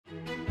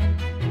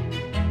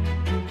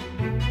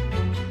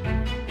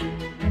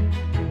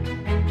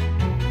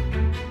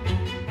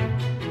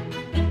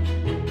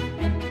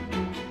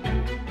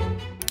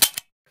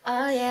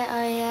yeah,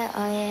 oh yeah,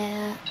 oh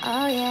yeah,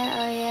 oh yeah,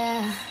 oh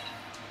yeah.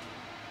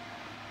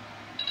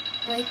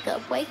 Wake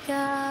up, wake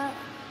up.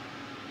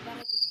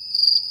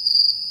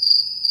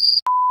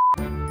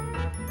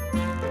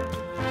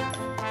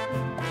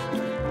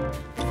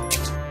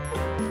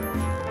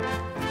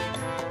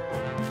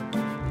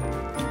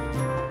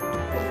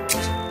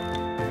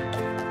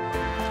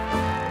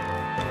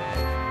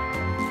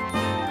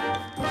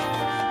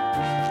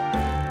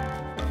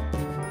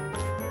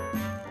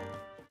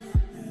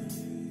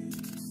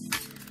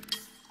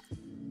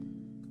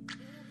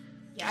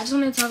 Yeah, I just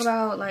wanted to talk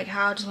about like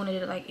how I just wanted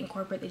to like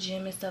incorporate the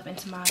gym and stuff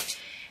into my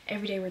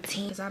everyday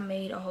routine, because I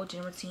made a whole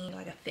gym routine,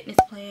 like a fitness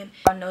plan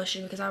on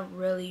Notion, because I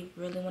really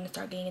want to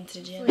start getting into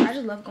the gym. I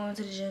just love going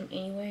to the gym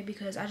anyway,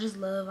 because I just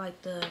love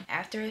like the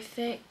after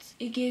effects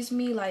it gives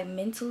me, like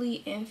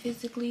mentally and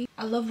physically.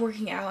 I love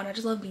working out and I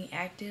just love being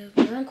active.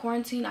 During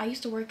quarantine, I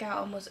used to work out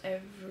almost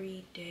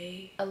every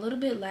day. A little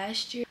bit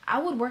last year,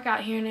 I would work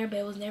out here and there, but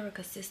it was never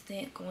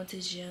consistent going to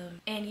the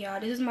gym. And y'all,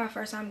 this is my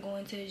first time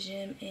going to the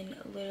gym in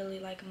literally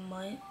like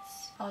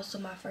months. Also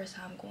my first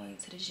time going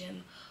to the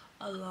gym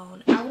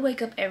alone. I would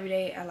wake up every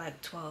day at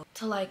like 12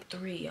 to like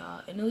 3,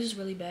 y'all, and it was just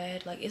really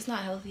bad. Like, it's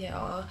not healthy at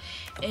all.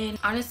 And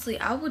honestly,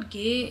 I would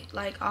get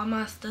like all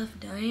my stuff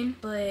done,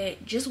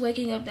 but just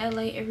waking up that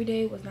late every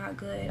day was not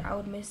good. I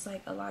would miss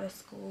like a lot of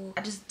school.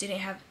 I just didn't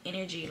have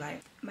energy.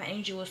 Like, my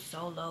energy was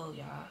so low,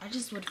 y'all. I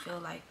just would feel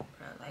like,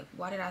 bro, like,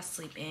 why did I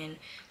sleep in?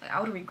 Like, I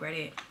would regret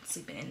it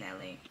sleeping in that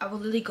late. I would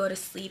literally go to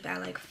sleep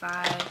at like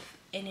 5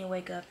 and then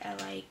wake up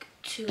at like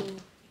 2.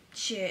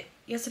 Shit,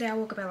 yesterday I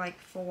woke up at like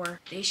 4.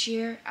 This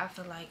year I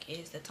feel like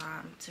is the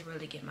time to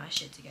really get my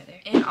shit together.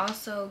 And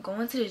also,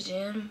 going to the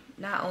gym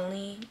not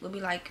only would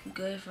be like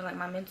good for like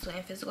my mental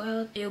and physical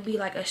health, it'll be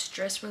like a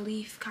stress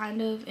relief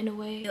kind of, in a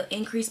way. It'll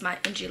increase my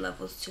energy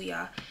levels too,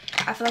 y'all.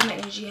 I feel like my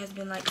energy has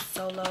been like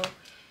so low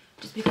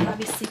just because I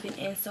be sleeping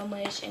in so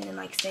much and then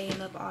like staying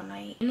up all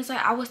night. And it's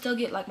like I would still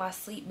get like my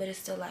sleep, but it's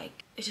still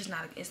like, it's just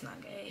not, it's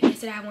not good.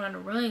 Yesterday I went on a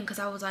run because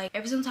I was like,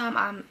 every single time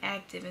I'm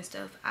active and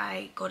stuff,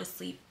 I go to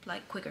sleep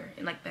like quicker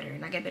and like better,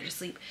 and I get better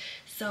sleep.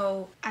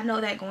 So I know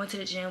that going to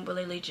the gym will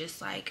literally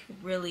just like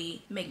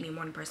really make me a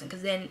morning person,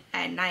 because then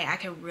at night I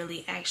can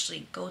really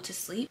actually go to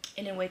sleep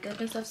and then wake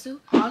up and stuff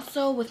too.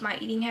 Also with my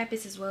eating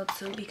habits as well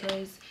too,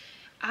 because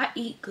I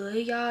eat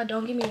good, y'all,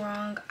 don't get me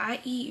wrong,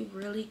 I eat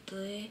really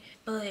good,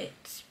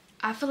 but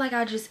I feel like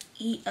I just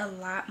eat a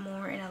lot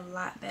more and a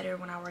lot better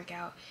when I work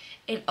out.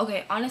 And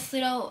okay, honestly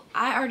though,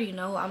 I already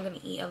know I'm gonna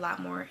eat a lot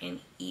more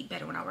and eat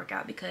better when I work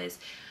out, because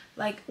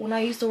like when I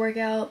used to work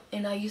out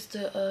and I used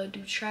to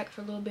do track for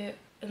a little bit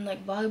and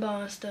like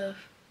volleyball and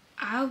stuff,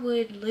 I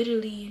would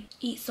literally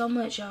eat so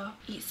much, y'all.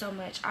 Eat so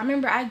much. I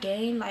remember I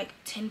gained like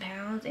 10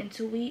 pounds in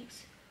 2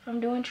 weeks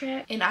from doing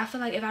track. And I feel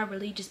like if I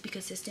really just be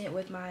consistent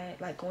with my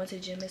like going to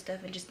the gym and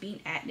stuff and just being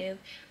active,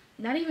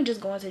 not even just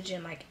going to the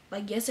gym,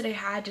 like yesterday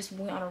how I just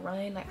went on a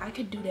run, like I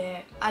could do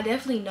that. I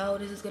definitely know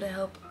this is gonna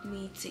help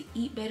me to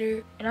eat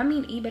better, and I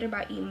mean eat better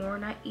by eat more,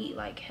 not eat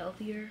like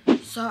healthier.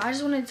 So I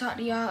just wanted to talk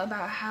to y'all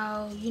about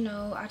how, you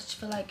know, I just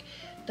feel like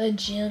the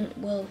gym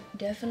will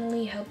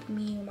definitely help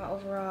me with my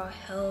overall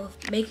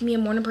health, make me a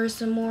morning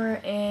person more.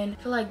 And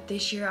I feel like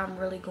this year I'm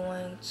really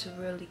going to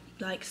really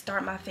like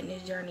start my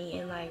fitness journey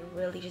and like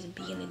really just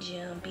be in the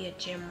gym, be a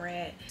gym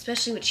rat,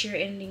 especially with cheer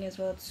ending as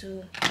well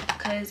too,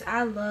 because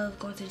I love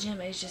going to the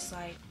gym. It's just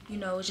like, you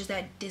know, it's just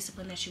that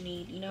discipline that you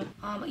need, you know.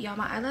 Y'all,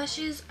 my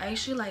eyelashes, I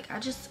actually like,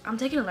 I'm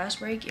taking a lash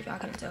break, if y'all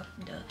couldn't tell,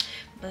 duh,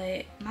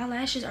 but my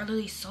lashes are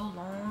literally so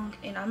long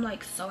and I'm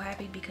like so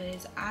happy,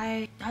 because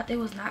I thought they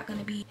was not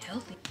gonna be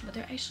healthy, but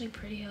they're actually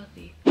pretty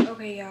healthy.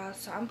 Okay y'all,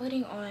 so I'm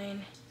putting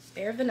on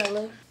Bare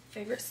Vanilla,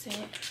 favorite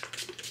scent,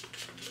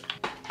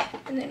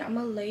 and then I'm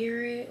gonna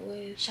layer it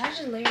with, should I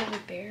just layer it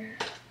with Bare?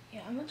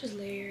 Yeah, I'm gonna just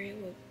layer it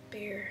with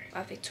Bare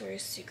by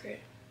Victoria's Secret.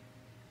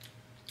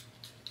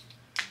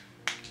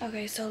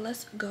 Okay, so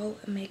let's go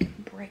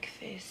make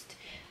breakfast.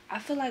 I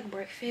feel like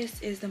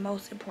breakfast is the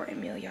most important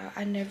meal, y'all.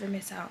 I never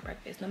miss out on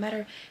breakfast. No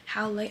matter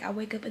how late I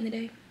wake up in the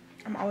day,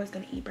 I'm always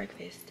gonna eat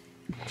breakfast.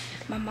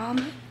 My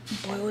mom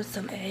boiled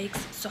some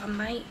eggs, so I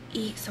might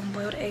eat some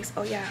boiled eggs.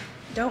 Oh yeah,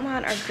 don't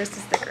mind our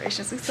Christmas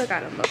decorations. We still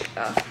got them up,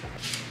 though.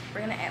 We're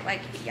gonna act like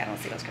y'all don't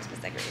see those Christmas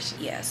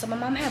decorations. Yeah, so my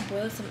mom had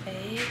boiled some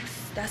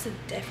eggs. That's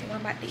definitely what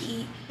I'm about to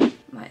eat.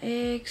 My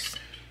eggs,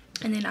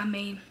 and then I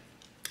made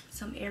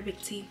some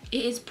Arabic tea.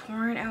 It is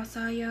pouring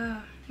outside,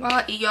 y'all. While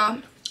I eat,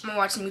 y'all, I'm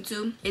watching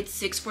YouTube. It's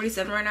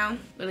 6:47 right now.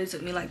 Really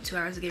took me like 2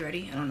 hours to get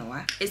ready. I don't know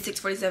why. It's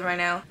 6:47 right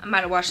now. I'm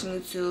about to watch some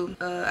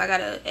YouTube. I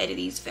gotta edit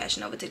these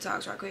Fashion Over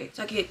TikToks right quick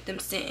so I can get them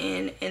sent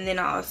in. And then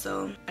I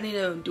need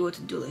to do a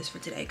to-do list for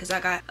today, because I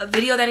got a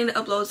video that I need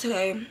to upload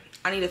today.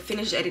 I need to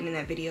finish editing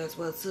that video as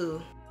well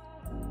too.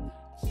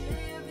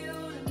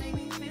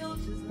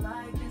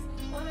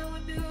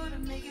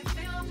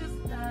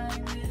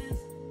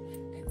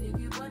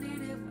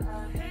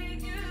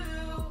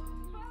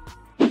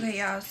 Okay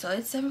y'all, so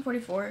it's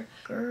 7:44.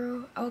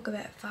 Girl, I woke up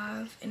at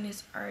 5 and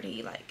it's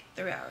already like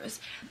 3 hours.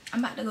 I'm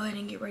about to go ahead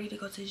and get ready to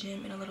go to the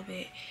gym in a little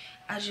bit.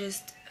 I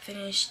just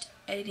finished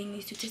editing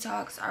these 2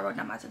 TikToks. I wrote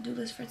down my to-do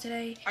list for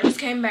today. I just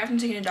came back from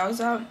taking the dogs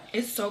out.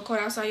 It's so cold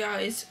outside, y'all.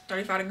 It's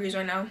 35 degrees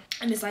right now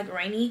and it's like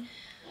rainy.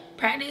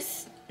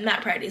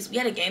 Not practice, we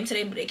had a game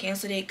today but they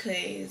canceled it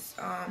because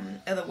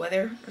of the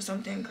weather or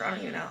something. I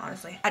don't even know,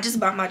 honestly. I just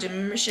bought my gym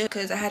membership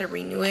because I had to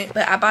renew it,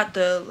 but I bought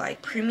the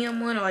like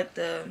premium one, or like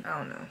the, I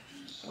don't know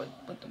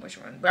which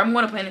one, but I'm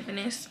going to Planet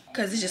Fitness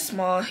because it's just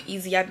small,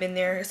 easy. I've been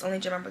there. It's the only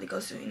gym I really go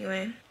to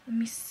anyway. Let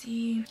me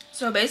see.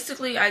 So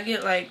basically I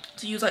get like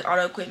to use like all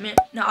the equipment,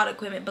 not all the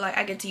equipment, but like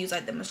I get to use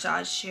like the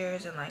massage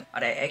chairs and like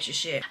all that extra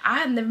shit. I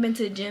have never been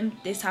to the gym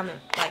this time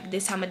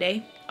of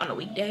day on a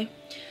weekday,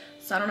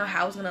 so I don't know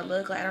how it's gonna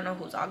look. Like I don't know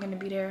who's all gonna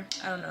be there.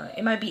 I don't know,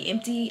 it might be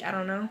empty, I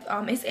don't know.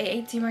 It's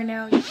 8:18 right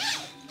now.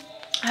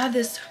 I have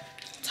this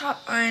top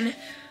on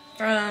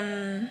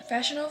from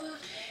Fashion Nova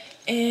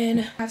and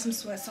I have some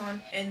sweats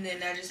on, and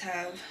then I just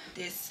have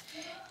this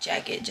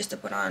jacket just to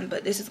put on,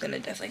 but this is gonna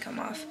definitely come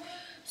off.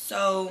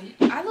 So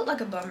I look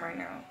like a bum right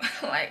now.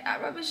 Like I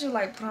probably should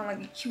like put on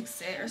like a cute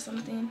set or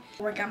something.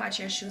 Work out my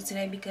chair shoes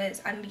today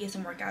because I need to get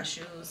some workout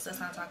shoes. Let's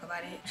not talk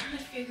about it. I'm trying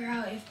to figure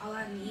out if all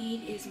I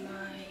need is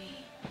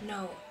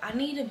I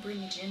need to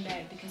bring the gym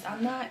bag because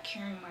I'm not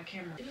carrying my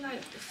camera.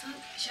 Like, the fuck?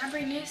 Should I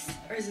bring this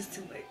or is this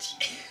too much?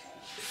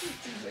 This is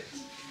too much.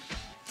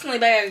 It's the only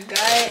bag I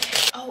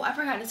got. Oh, I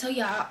forgot to tell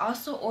you, I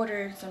also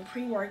ordered some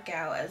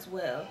pre-workout as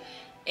well.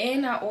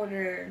 And I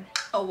ordered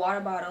a water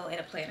bottle and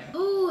a planner.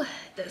 Ooh,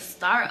 the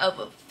start of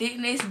a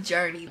fitness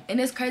journey. And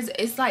it's crazy.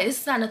 It's like,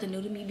 it's not nothing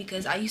new to me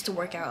because I used to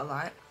work out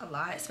a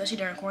lot, especially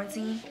during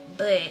quarantine.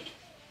 But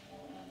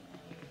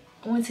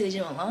going to the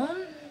gym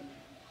alone,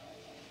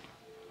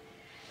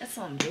 that's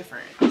something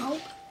different. I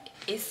hope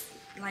it's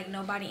like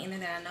nobody in there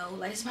that I know.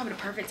 Like, it's probably the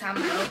perfect time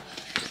to go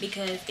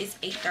because it's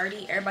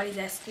 8:30, everybody's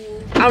at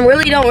school. I don't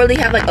really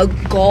have like a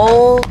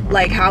goal,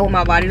 like how I want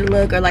my body to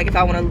look, or like if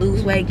I want to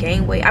lose weight,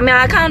 gain weight. I mean,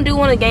 I kind of do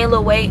want to gain a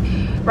little weight.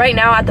 Right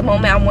now at the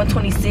moment I'm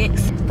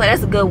 126, but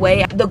that's a good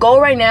weight. The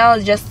goal right now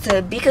is just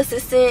to be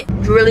consistent,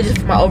 really just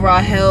for my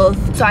overall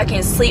health, so I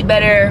can sleep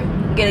better,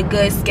 get a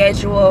good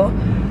schedule.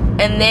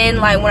 And then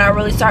like when I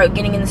really start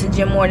getting into the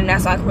gym more, then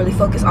that's when I can really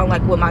focus on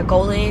like what my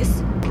goal is.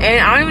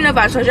 And I don't even know if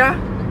I told y'all,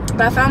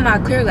 but I found my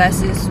clear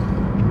glasses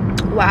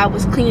while I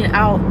was cleaning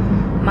out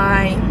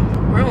my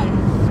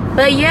room.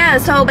 But yeah,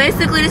 so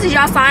basically this is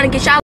y'all sign to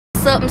get y'all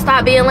up and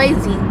stop being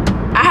lazy.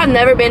 I have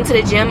never been to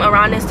the gym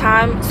around this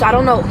time, so I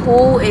don't know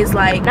who is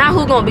like, not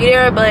who's gonna be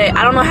there, but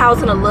I don't know how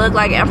it's gonna look.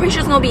 Like, I'm pretty sure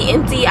it's gonna be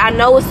empty. I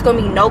know it's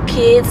gonna be no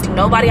kids,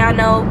 nobody I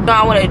know. So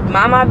I want to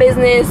mind my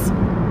business,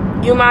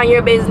 you mind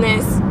your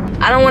business.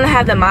 I don't want to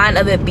have the mind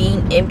of it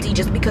being empty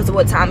just because of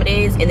what time it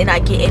is, and then I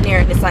get in there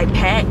and it's like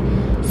packed.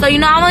 So you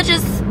know, I'm gonna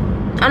just,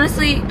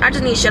 honestly, I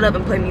just need to shut up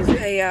and play music.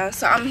 Hey y'all,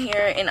 so I'm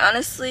here, and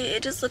honestly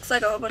it just looks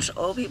like a whole bunch of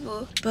old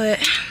people, but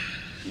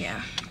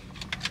yeah,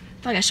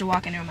 I feel like I should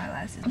walk in there with my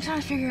glasses. I'm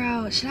trying to figure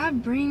out, should I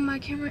bring my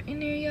camera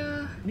in there,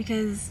 y'all?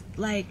 Because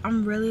like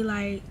I'm really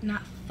like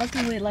not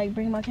fucking with like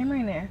bringing my camera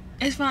in there.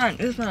 It's fine,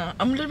 it's fine.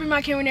 I'm gonna bring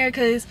my camera in there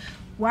because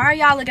why are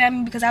y'all looking at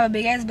me because I have a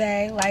big ass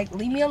bag? Like,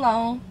 leave me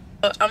alone.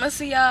 I'm gonna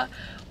see y'all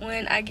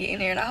when I get in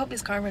there, and I hope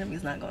this car in front of me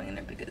is not going in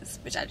there because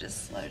bitch, I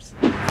just slurred.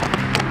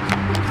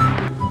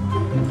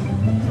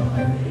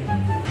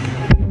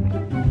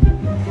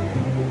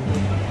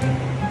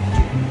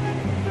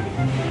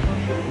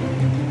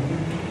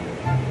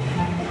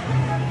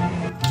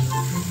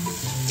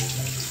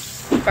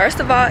 First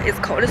of all, it's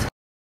cold as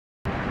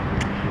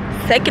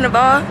f. Second of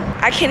all,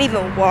 I can't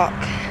even walk.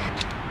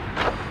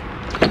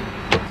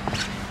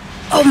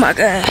 Oh my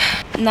god.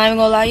 I'm not even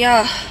gonna lie,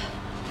 y'all.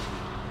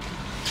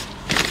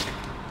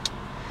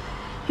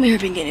 I'm here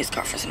been getting this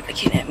car for somebody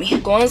kidnapped me.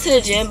 Going to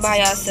the gym by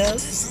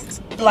yourself,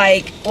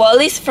 like, well, at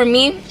least for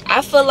me,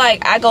 I feel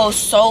like I go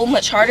so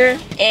much harder.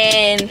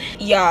 And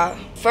yeah,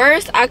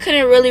 first I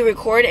couldn't really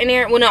record in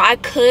there. Well, no, I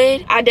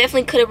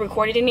definitely could have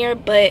recorded in there,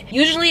 but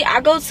usually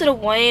I go to the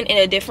one in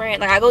a different,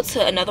 like I go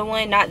to another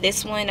one, not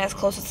this one that's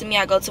closer to me.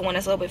 I go to one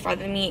that's a little bit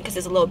farther than me because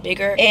it's a little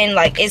bigger, and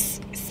like it's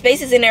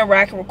spaces in there where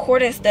I can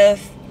record and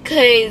stuff,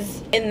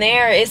 because in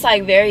there it's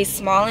like very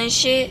small and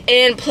shit.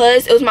 And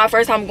plus it was my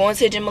first time going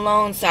to the gym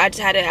alone, so I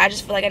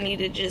just feel like I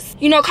needed to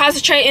just, you know,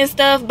 concentrate and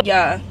stuff. But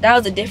yeah, that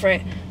was a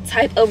different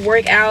type of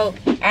workout.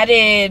 I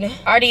did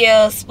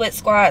RDL, split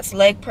squats,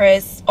 leg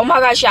press. Oh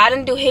my gosh, yeah, I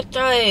didn't do hip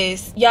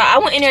thrusts. Yeah, I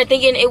went in there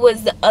thinking it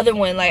was the other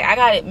one. Like, I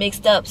got it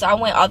mixed up, so I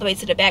went all the way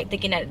to the back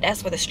thinking that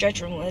that's where the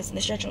stretch room was, and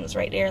the stretch room was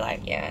right there.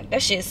 Like, yeah,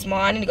 that shit is small.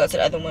 I need to go to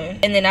the other one.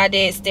 And then I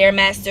did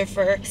Stairmaster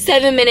for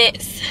 7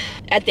 minutes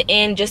at the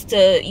end just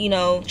to, you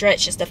know,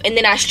 stretch and stuff. And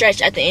then I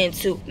stretched at the end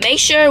too. Make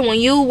sure when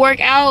you work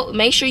out,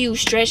 make sure you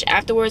stretch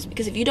afterwards,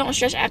 because if you don't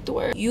stretch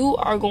afterwards, you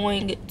are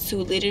going to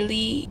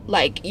literally,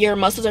 like, your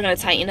muscles are going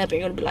to tighten up and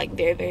you're going to be like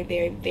very, very,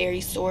 very,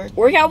 very sore.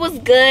 Workout was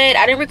good.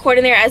 I didn't record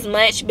in there as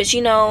much, but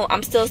you know,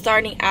 I'm still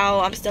starting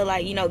out. I'm still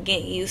like, you know,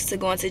 getting used to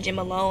going to the gym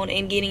alone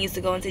and getting used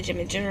to going to the gym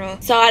in general.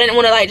 So I didn't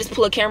want to like just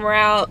pull a camera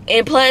out.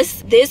 And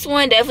plus, this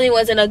one definitely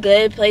wasn't a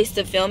good place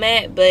to film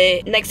at,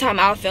 but next time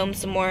I'll film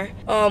some more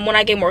when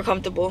I get more comfortable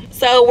comfortable.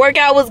 So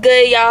workout was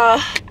good,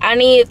 y'all. I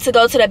need to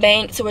go to the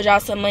bank to withdraw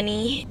some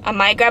money. I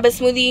might grab a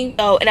smoothie.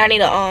 Oh, and I need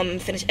to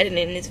finish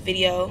editing this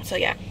video. So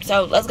yeah,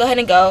 so let's go ahead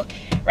and go.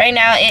 Right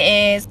now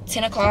it is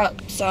 10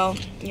 o'clock. So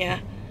yeah,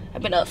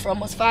 I've been up for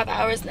almost 5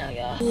 hours now,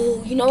 y'all.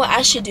 Ooh, you know what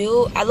I should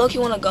do? I low-key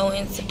want to go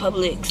into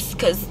Publix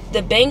because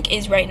the bank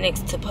is right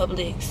next to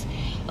Publix.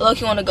 I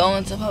low-key want to go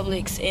into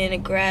Publix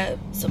and grab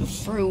some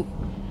fruit.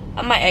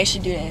 I might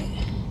actually do that.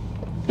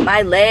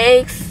 My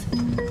legs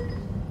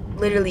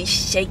literally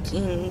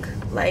shaking,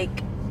 like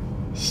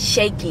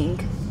shaking.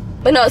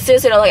 But no,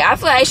 seriously though, like I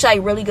feel actually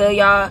like really good,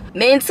 y'all.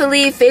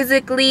 Mentally,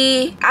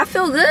 physically, I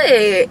feel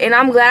good. And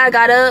I'm glad I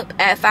got up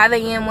at 5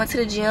 a.m. went to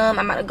the gym.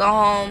 I'm about to go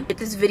home, get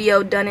this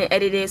video done and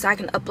edited so I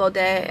can upload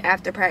that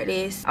after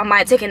practice. I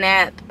might take a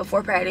nap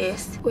before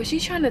practice. Was she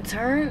trying to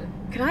turn?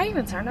 Can I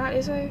even turn out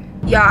this way?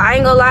 Y'all, I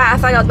ain't gonna lie, I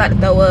feel like I was about to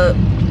throw up.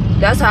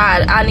 That's how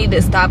I need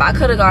to stop. I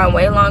could have gone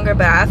way longer,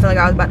 but I feel like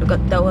I was about to go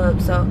throw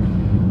up. So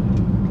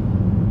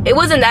it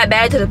wasn't that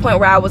bad to the point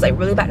where I was like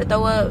really about to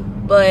throw up,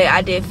 but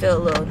I did feel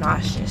a little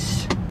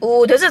nauseous.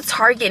 Ooh, there's a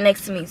Target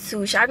next to me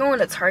too. Should I go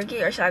into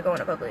Target or should I go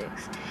into Publix?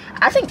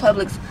 I think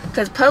Publix,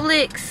 because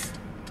Publix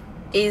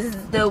is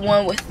the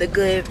one with the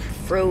good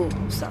fruit.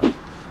 So,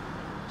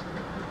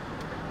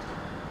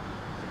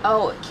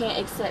 oh, can't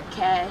accept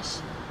cash.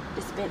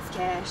 Dispense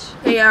cash.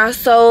 Yeah,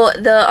 so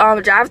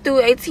the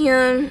drive-through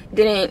ATM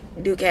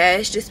didn't do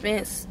cash.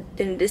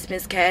 Didn't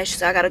dispense cash,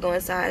 so I gotta go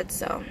inside.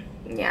 So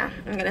yeah,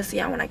 I'm gonna see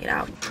y'all when I get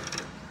out.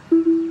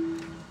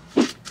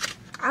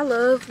 I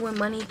love when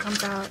money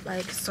comes out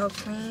like so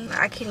clean.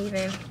 I can't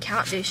even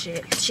count this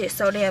shit. This shit's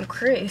so damn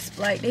crisp.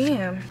 Like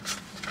damn.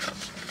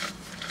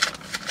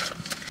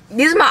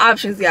 These are my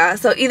options, y'all.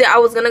 So either I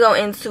was gonna go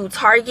into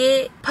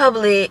Target,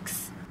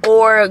 Publix,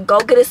 or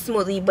go get a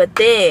smoothie, but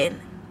then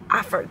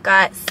I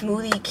forgot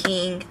Smoothie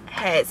King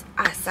has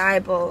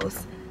acai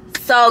bowls.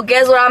 So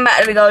guess what I'm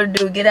about to go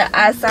do? Get an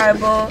acai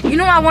bowl. You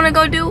know what I want to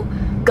go do?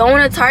 Go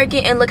into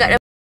Target and look at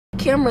the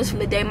cameras from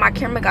the day my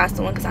camera got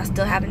stolen because I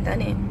still haven't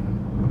done it.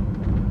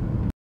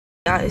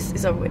 Y'all,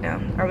 it's over with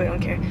now. I really don't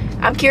care.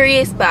 I'm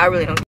curious, but I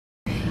really don't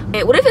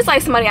care. What if it's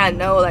like somebody I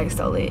know like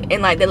stole it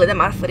and like they looked at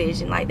my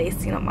footage and like they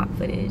seen on my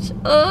footage?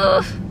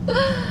 Ugh,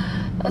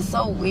 that's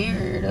so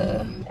weird.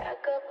 Back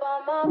up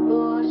on my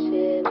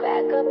bullshit,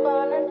 back up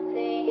on the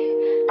scene.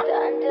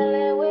 Done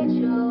dealing with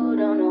you,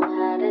 don't know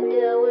how to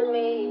deal with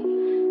me.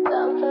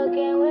 Done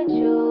fucking with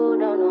you,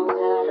 don't know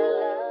how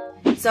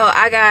to love. So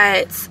I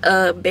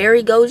got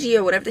berry goji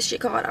or whatever this shit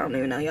called. I don't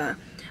even know,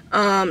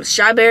 y'all.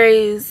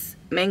 Strawberries,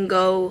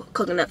 mango,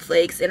 coconut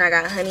flakes, and I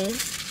got honey.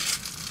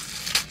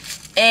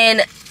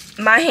 And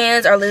my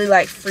hands are literally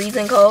like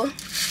freezing cold.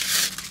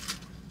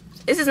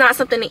 This is not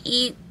something to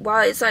eat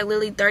while it's like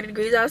literally 30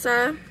 degrees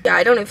outside. Yeah,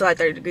 I don't even feel like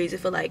 30 degrees. It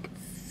feel like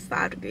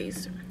 5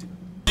 degrees.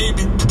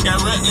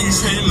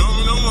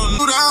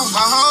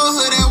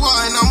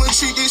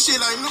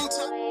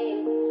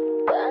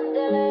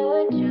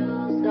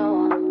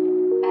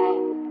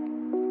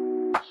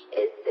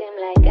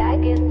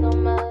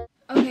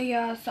 Okay,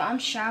 y'all, so I'm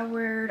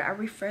showered. I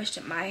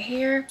refreshed my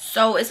hair.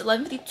 So it's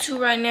 11:52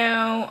 right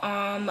now.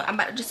 I'm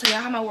about to just tell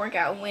y'all how my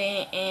workout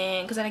went,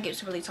 and because I didn't get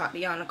to really talk to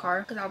y'all in the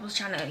car because I was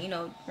trying to, you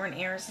know, run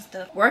errands and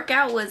stuff.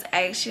 Workout was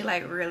actually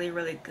like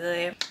really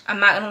good. I'm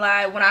not gonna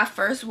lie, when I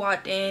first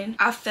walked in,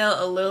 I felt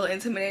a little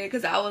intimidated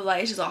because I was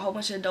like, it's just a whole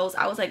bunch of adults.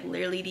 I was like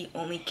literally the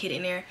only kid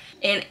in there,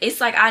 and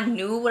it's like I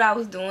knew what I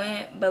was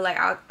doing, but like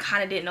I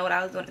kind of didn't know what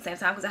I was doing at the same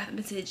time because I haven't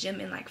been to the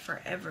gym in like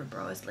forever,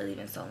 bro. It's literally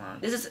been so long.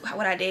 This is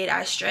what I did.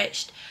 I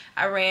stretched.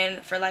 I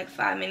ran for like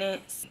 5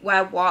 minutes. Well,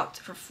 I walked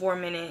for 4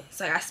 minutes.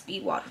 Like I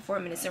speed walked for 4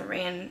 minutes and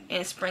ran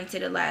and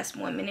sprinted the last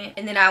 1 minute.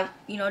 And then I,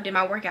 you know, did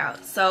my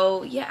workout.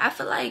 So yeah, I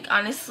feel like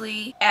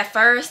honestly, at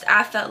first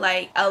I felt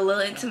like a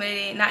little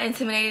intimidated. Not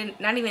intimidated,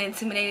 not even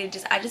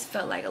intimidated. I just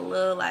felt like a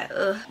little like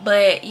ugh.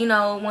 But you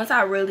know, once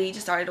I really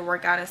just started to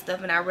work out and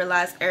stuff and I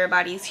realized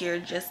everybody's here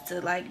just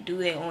to like do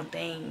their own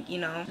thing, you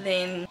know,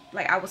 then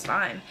like I was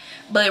fine.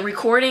 But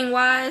recording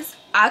wise,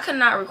 I could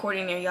not record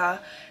in there, y'all,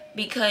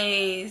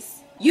 because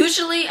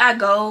usually I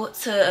go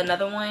to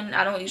another one.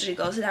 I don't usually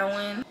go to that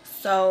one.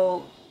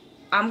 So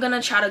I'm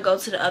gonna try to go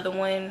to the other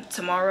one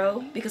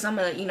tomorrow because I'm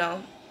gonna, you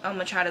know, I'm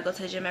gonna try to go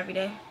to the gym every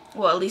day.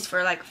 Well, at least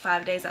for like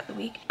 5 days out the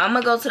week. I'm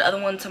gonna go to the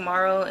other one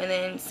tomorrow and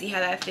then see how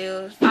that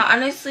feels. I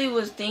honestly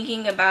was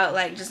thinking about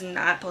like just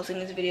not posting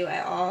this video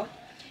at all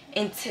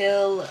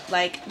until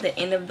like the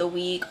end of the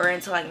week or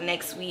until like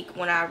next week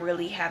when I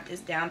really have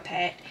this down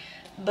packed.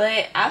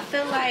 But I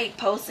feel like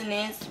posting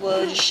this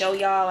will just show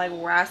y'all like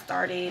where I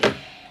started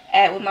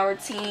at with my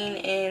routine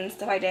and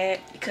stuff like that,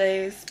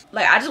 because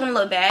like I just want to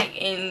look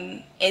back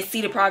and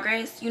see the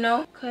progress, you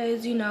know,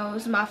 because you know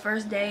it's my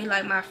first day,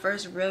 like my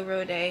first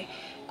real day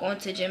going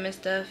to the gym and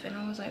stuff, and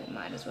I was like,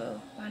 might as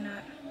well, why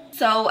not?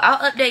 So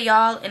I'll update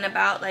y'all in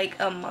about like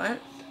a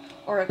month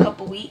or a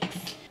couple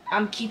weeks.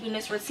 I'm keeping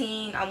this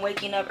routine. I'm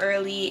waking up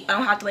early. I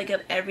don't have to wake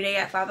up every day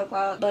at 5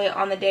 o'clock, but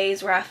on the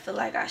days where I feel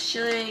like I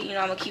should, you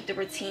know, I'm gonna keep the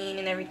routine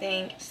and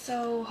everything.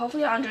 So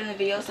hopefully y'all enjoying the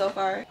video so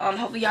far.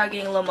 Hopefully y'all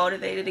getting a little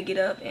motivated to get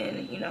up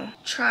and, you know,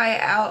 try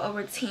out a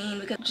routine,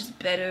 because it just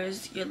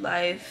betters your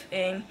life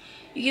and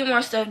you get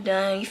more stuff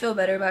done. You feel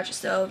better about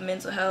yourself,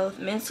 mental health,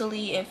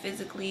 mentally and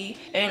physically,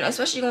 and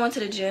especially going to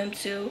the gym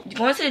too.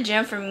 Going to the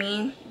gym for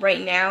me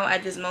right now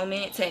at this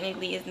moment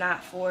technically is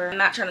not for, I'm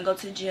not trying to go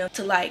to the gym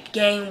to like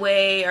gain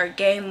weight or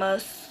gain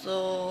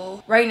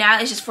muscle. Right now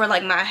it's just for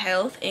like my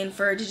health and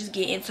for to just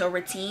get into a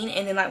routine,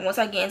 and then like once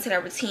I get into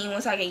that routine,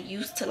 once I get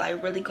used to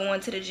like really going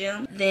to the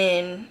gym,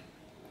 then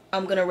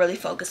I'm gonna really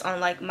focus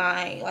on like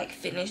my like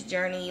fitness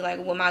journey,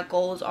 like what my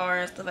goals are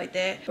and stuff like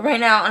that. But right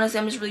now, honestly,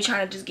 I'm just really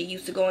trying to just get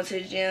used to going to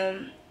the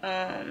gym,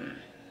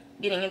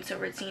 getting into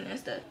routine and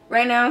stuff.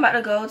 Right now, I'm about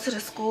to go to the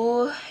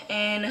school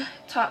and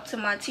talk to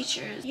my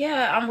teachers.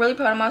 Yeah, I'm really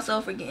proud of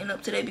myself for getting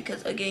up today,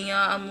 because again,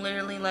 y'all, I'm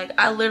literally like,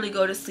 I literally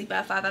go to sleep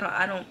at 5.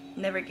 I don't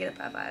never get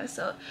up at 5.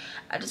 So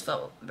I just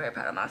felt very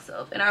proud of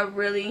myself, and I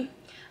really,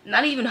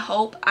 not even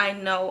hope, I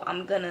know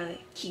I'm gonna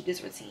keep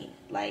this routine.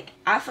 Like,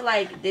 I feel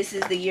like this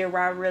is the year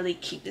where I really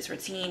keep this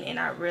routine and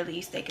I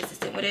really stay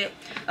consistent with it.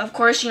 Of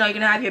course, you know, you're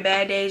gonna have your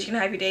bad days, you're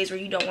gonna have your days where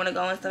you don't want to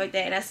go and stuff like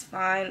that, and that's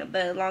fine.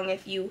 But as long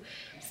as you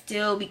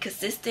still be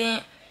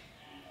consistent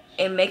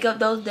and make up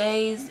those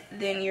days,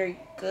 then you're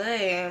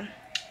good.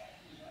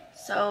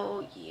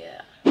 So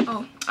yeah,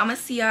 oh, I'm gonna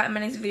see y'all in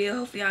my next video.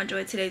 Hopefully y'all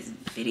enjoyed today's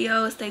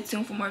video. Stay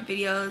tuned for more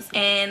videos,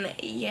 and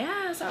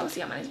yeah, so I'll see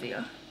y'all in my next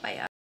video. Bye,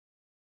 y'all.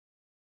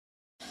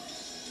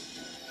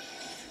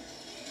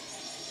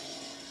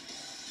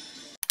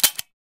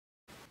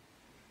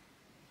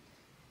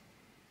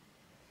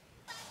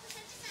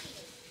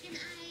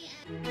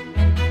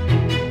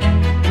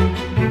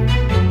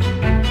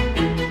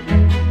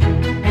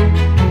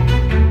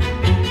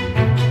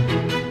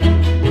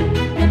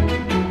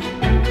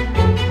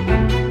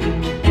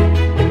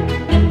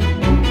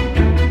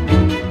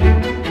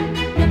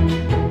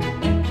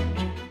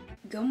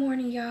 Good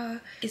morning, y'all.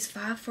 It's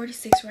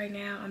 5:46 right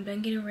now. I'm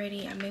done getting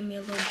ready. I made me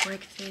a little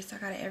breakfast. I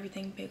got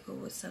everything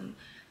pickled with some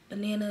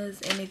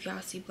bananas, and if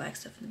y'all see black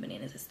stuff in the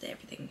bananas, it's the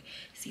everything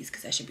seeds,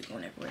 because that should be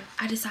going everywhere.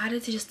 I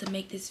decided to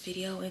make this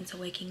video into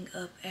waking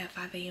up at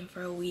 5 a.m.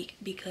 for a week,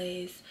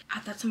 because I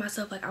thought to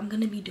myself, like, I'm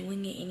gonna be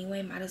doing it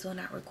anyway, might as well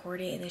not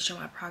record it and then show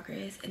my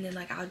progress, and then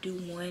like I'll do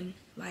one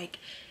like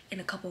in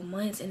a couple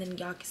months, and then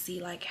y'all can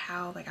see like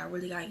how like I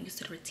really got used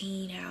to the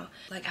routine, how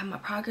my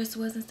progress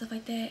was and stuff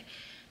like that.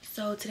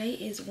 So today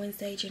is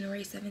Wednesday,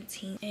 January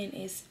 17th, and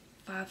it's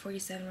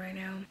 5:47 right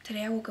now.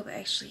 Today I woke up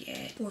actually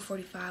at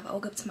 4:45. I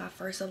woke up to my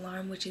first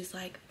alarm, which is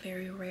like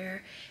very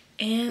rare,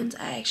 and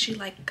I actually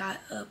like got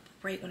up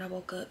right when I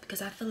woke up,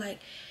 because I feel like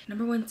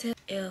number one tip,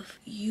 if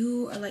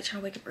you are like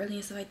trying to wake up early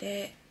and stuff like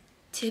that,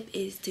 tip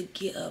is to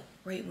get up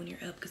right when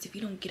you're up, because if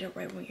you don't get up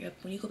right when you're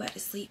up, when you go back to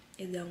sleep,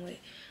 it's done with.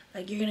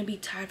 Like, you're gonna be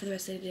tired for the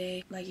rest of the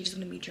day. Like, you're just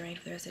gonna be drained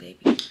for the rest of the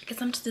day, because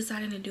I'm just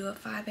deciding to do a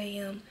 5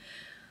 a.m.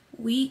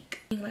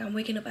 week. Like, I'm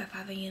waking up at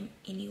 5 a.m.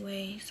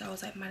 anyway, so I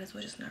was like, might as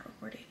well just not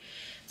record it.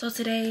 So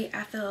today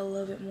I felt a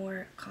little bit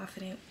more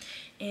confident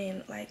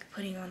in like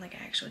putting on like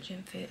an actual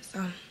gym fit.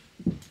 So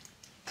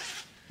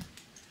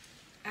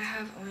I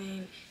have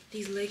on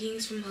these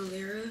leggings from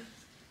Halera.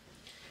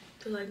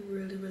 They're like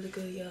really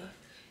good, y'all.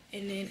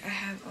 And then I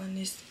have on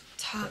this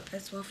top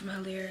as well from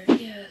Halera.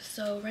 Yeah,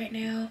 so right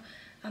now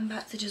I'm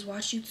about to just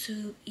watch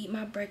YouTube, eat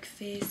my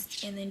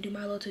breakfast, and then do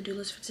my little to-do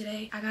list for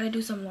today. I gotta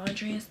do some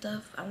laundry and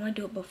stuff. I want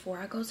to do it before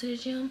I go to the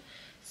gym,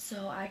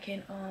 so I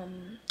can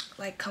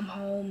like come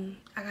home.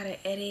 I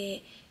gotta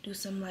edit, do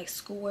some like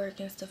schoolwork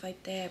and stuff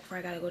like that before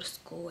I gotta go to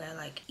school at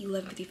like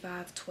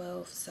 11:55,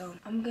 12. So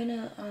I'm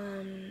gonna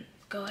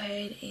go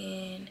ahead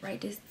and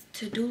write this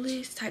to-do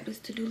list, type this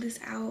to-do list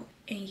out.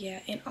 And yeah,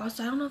 and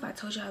also I don't know if I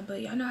told y'all,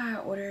 but y'all know how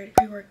I ordered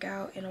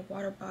pre-workout in a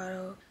water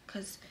bottle,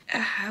 because I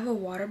have a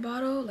water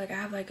bottle, like I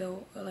have like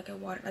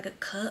a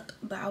cup,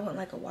 but I want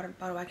like a water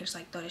bottle I can just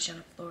like throw this shit on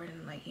the floor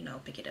and like, you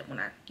know, pick it up when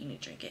I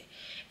need to drink it.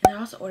 And I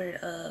also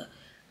ordered a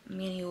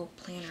manual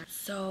planner,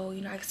 so you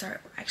know I can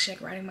start actually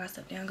like writing my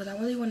stuff down, because I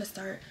really want to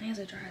start. My hands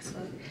are dry as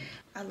fuck.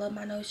 I love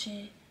my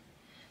Notion,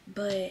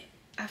 but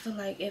I feel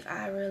like if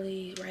I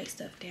really write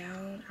stuff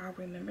down, I'll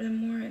remember them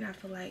more, and I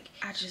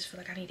just feel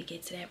like I need to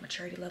get to that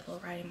maturity level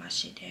of writing my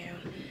shit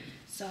down.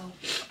 So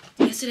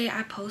yesterday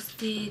I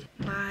posted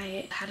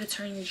my how to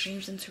turn your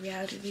dreams into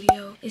reality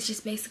video. It's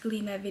just basically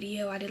in that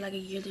video I did like a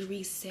yearly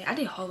reset. I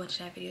did a whole bunch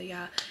of that video,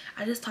 y'all.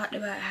 I just talked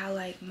about how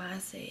like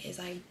mindset is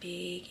like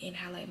big, and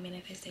how like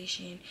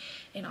manifestation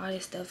and all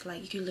this stuff,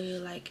 like you can literally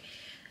like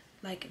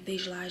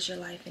visualize your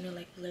life and it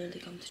like literally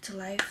comes to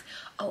life.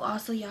 Oh,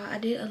 also y'all, I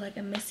did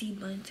a messy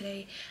bun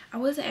today. I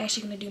wasn't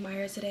actually gonna do my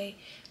hair today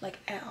like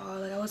at all.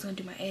 Like I wasn't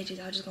gonna do my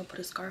edges. I was just gonna put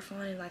a scarf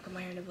on and like put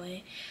my hair in a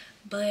bun,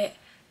 but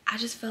I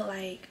just felt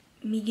like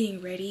me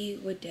getting ready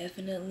would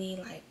definitely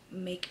like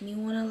make me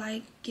want to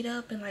like get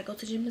up and like go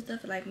to the gym and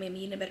stuff, and like make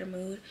me in a better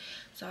mood.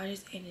 So I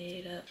just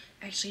ended up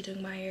actually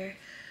doing my hair.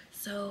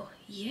 So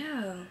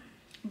yeah,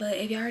 But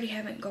if you already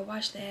haven't, go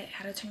watch that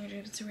How to Turn Your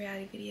Dreams into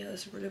Reality video.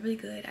 It's really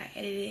good. I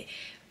edited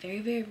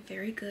it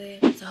very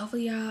good. So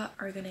hopefully y'all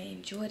are gonna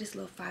enjoy this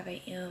little 5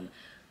 a.m.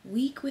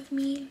 week with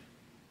me.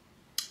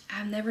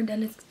 I've never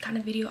done this kind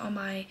of video on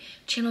my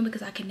channel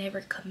because I can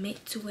never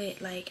commit to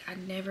it. Like, I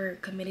never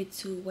committed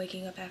to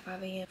waking up at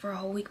 5 a.m. for a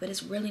whole week, but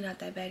it's really not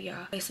that bad,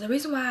 y'all. Okay, so the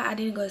reason why I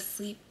didn't go to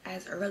sleep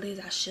as early as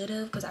I should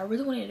have, because I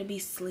really wanted to be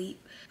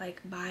asleep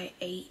like by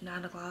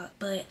 8-9 o'clock,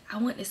 but I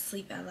went to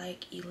sleep at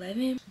like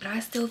 11. But I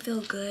still feel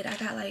good. I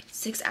got like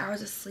 6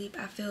 hours of sleep.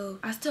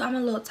 I'm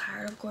a little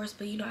tired, of course,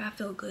 but you know, I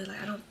feel good.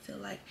 Like, I don't feel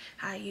like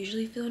how I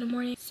usually feel in the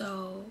morning.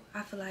 So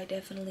I feel like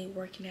definitely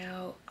working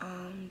out,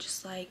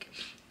 just like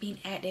being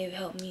active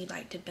helped me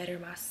like to better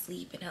my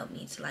sleep and help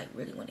me to like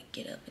really want to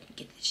get up and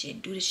get the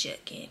shit, do the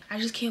shit again. I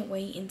just can't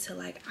wait until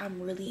like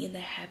I'm really in the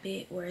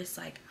habit where it's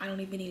like I don't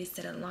even need to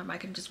set an alarm. I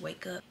can just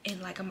wake up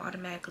and like I'm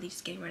automatically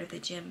just getting ready for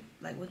the gym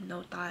like with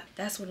no thought.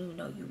 That's when you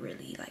know you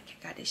really like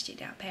got this shit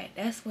down pat.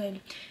 That's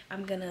when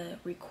I'm gonna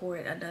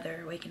record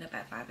another waking up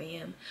at 5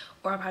 a.m.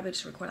 or I'll probably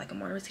just record like a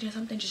morning routine or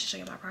something just to show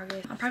you my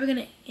progress. I'm probably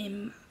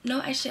gonna no,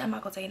 actually I'm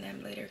not gonna take a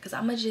nap later because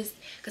I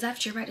have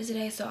cheer practice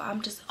today. So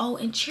I'm just, oh,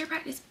 and cheer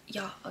practice,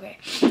 y'all, okay,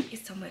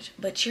 it's so much,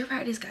 but cheer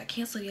practice got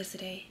canceled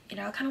yesterday and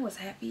I kind of was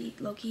happy,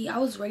 low-key. I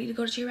was ready to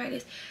go to cheer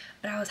practice,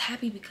 but I was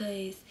happy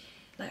because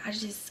like I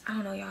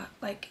don't know, y'all,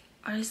 like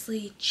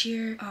honestly,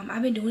 cheer,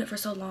 I've been doing it for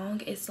so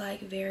long, it's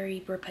like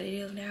very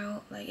repetitive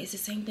now. Like, it's the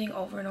same thing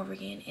over and over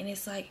again, and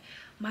it's like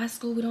my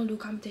school, we don't do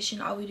competition.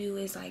 All we do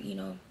is like, you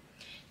know,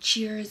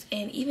 cheers.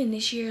 And even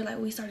this year, like,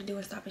 we started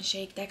doing stop and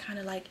shake. That kind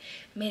of like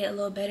made it a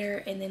little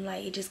better, and then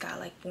like it just got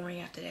like boring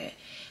after that.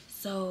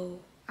 So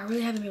I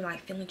really haven't been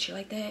like feeling cheer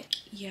like that.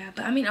 Yeah,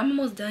 but I mean, I'm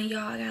almost done, y'all.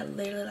 I got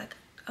literally like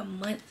a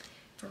month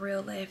for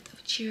real left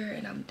of cheer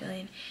and I'm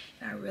done,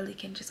 and I really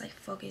can just like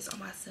focus on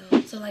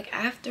myself. So like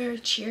after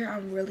cheer,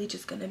 I'm really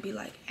just gonna be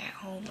like at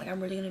home. Like, I'm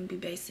really gonna be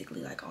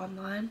basically like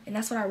online, and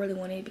that's what I really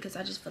wanted because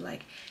I just feel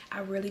like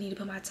I really need to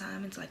put my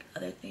time into like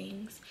other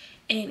things.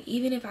 And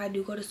even if I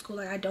do go to school,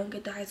 like I don't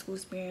get the high school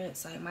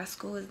experience. Like, my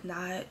school is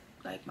not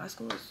like, my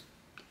school is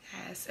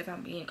ass, if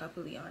I'm being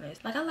completely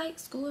honest. Like, I like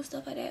school and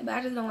stuff like that, but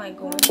I just don't like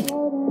going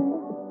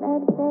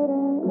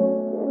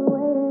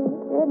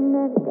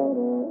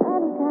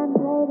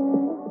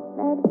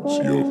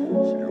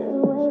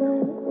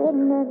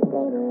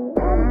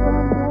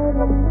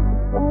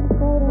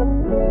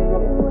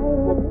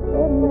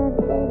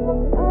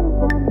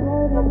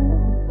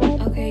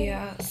Okay,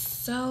 y'all,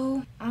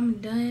 so I'm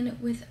done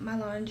with my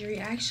laundry.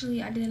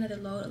 Actually, I did another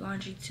load of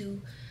laundry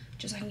too,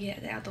 just so I can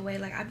get that out the way.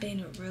 Like, I've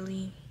been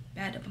really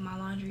bad up in my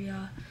laundry,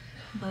 y'all,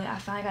 but I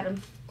finally got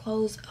them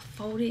clothes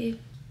folded,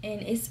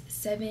 and it's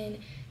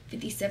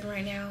 7:57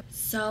 right now.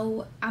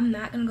 So I'm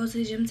not gonna go to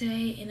the gym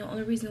today, and the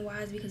only reason why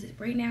is because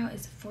right now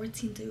it's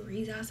 14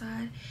 degrees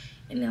outside,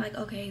 and they're like,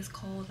 okay, it's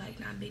cold, like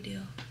not a big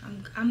deal.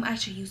 I'm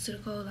actually used to the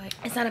cold. Like,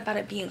 it's not about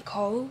it being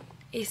cold,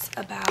 it's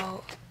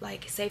about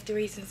like safety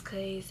reasons,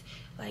 because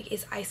like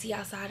it's icy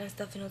outside and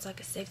stuff, and it's like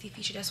a safety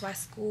feature. That's why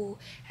school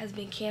has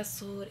been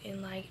canceled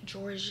in like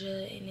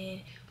Georgia, and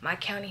then my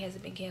county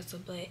hasn't been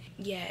canceled, but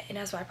yeah, and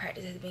that's why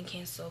practice has been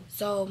canceled.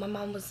 So my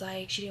mom was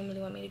like, she didn't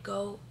really want me to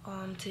go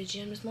to the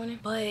gym this morning,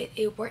 but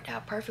it worked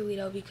out perfectly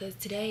though, because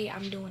today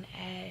I'm doing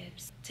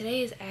abs.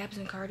 Today is abs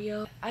and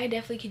cardio. I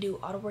definitely can do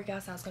all the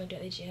workouts I was gonna do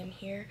at the gym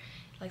here.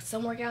 Like,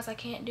 some workouts I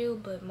can't do,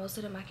 but most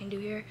of them I can do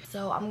here.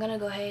 So I'm gonna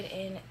go ahead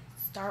and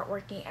start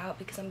working out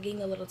because I'm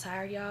getting a little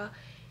tired, y'all,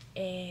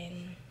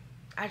 and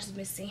I just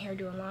been sitting here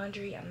doing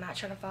laundry. I'm not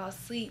trying to fall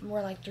asleep.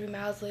 More like 3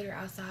 miles later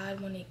outside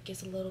when it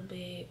gets a little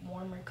bit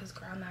warmer, because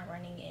girl, I'm not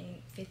running in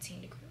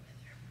 15-degree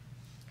weather.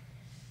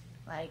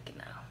 Like,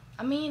 no.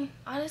 I mean,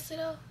 honestly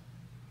though,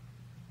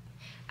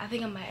 I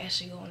think I might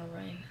actually go on a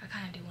run. I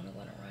kind of do want to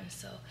go on a run,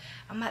 so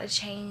I'm about to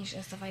change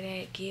and stuff like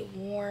that, get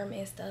warm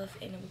and stuff,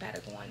 and I'm about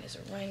to go on this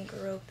run,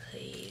 girl,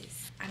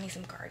 because I need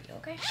some cardio,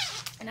 okay?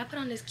 And I put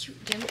on this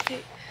cute gym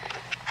fit,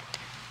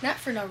 not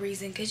for no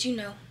reason, because you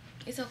know,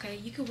 it's okay.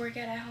 You can work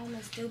out at home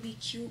and still be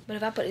cute. But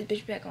if I put this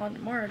bitch back on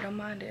tomorrow, don't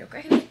mind it,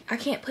 okay? I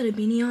can't put a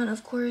beanie on,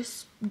 of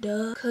course,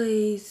 duh,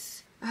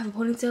 because I have a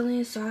ponytail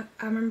in, so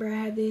I remember I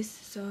had this,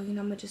 so, you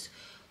know, I'm gonna just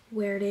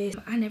wear this.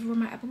 I never wear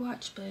my Apple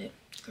Watch, but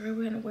girl,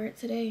 we're gonna wear it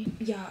today.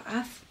 Yeah,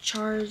 I've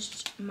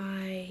charged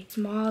my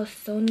small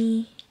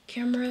Sony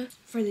camera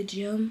for the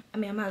gym. I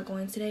mean, I'm not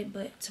going today,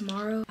 but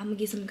tomorrow I'm gonna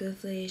get some good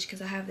footage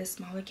because I have this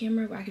smaller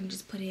camera where I can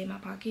just put it in my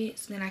pocket,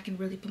 so then I can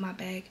really put my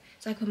bag,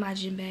 so I can put my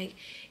gym bag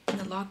in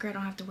the locker. I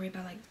don't have to worry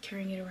about like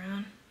carrying it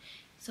around.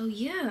 So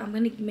yeah, I'm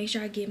gonna make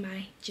sure I get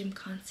my gym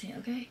content,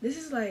 okay? This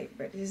is like,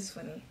 bro, this is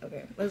funny.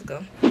 Okay, let's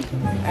go.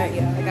 Alright,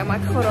 y'all, I got my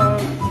coat on.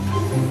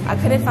 I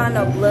couldn't find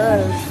no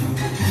gloves,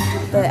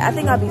 but I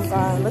think I'll be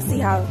fine. Let's see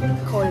how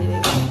cold it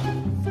is.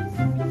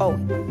 Oh,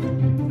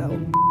 no.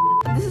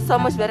 This is so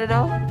much better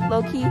though,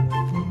 low key.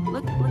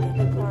 Look at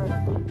the car.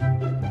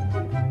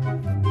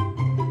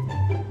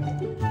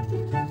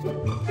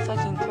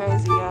 Fucking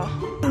crazy, y'all.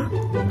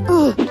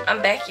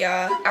 I'm back,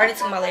 y'all. I already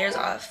took my layers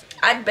off.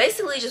 I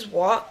basically just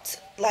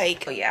walked,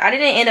 like, oh yeah, I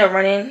didn't end up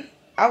running.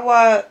 I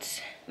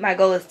walked my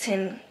goal is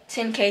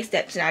 10K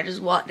steps, and I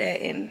just walked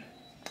that in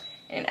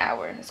an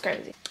hour. It's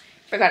crazy.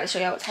 Forgot to show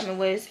y'all what time it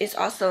was. It's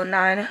also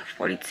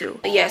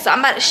 9:42. But yeah, so I'm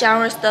about to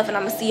shower and stuff, and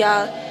I'm gonna see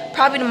y'all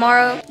probably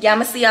tomorrow. Yeah, I'm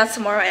gonna see y'all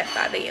tomorrow at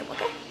 5 a.m.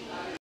 okay?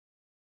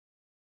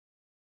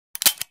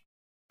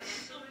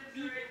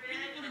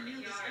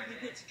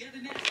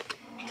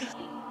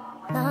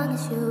 Long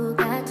as you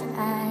got your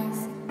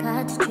eyes,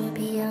 got your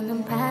trippy on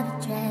them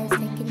private jets,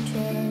 taking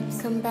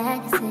trips, come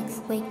back at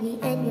 6, wake me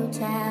and your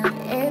child,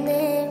 and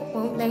then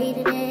won't lay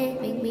today,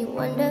 make me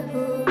wonder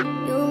who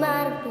you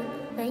might have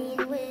been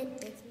playing with.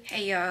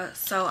 Hey y'all,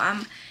 so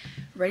I'm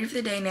ready for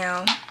the day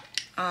now.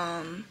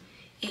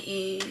 It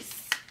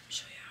is,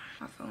 show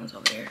y'all, my phone's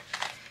over there.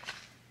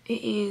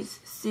 It is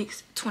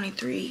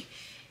 6:23,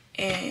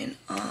 and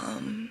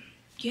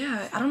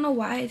yeah, I don't know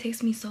why it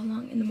takes me so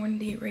long in the morning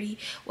to get ready.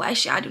 Well,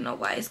 actually, I do know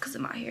why. It's because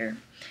of my hair.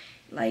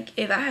 Like,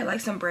 if I had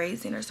like some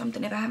braids in or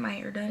something, if I had my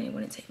hair done, it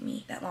wouldn't take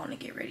me that long to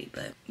get ready.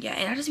 But yeah,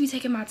 and I just be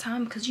taking my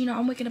time because, you know,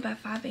 I'm waking up at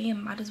 5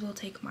 a.m. Might as well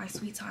take my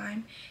sweet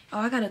time. Oh,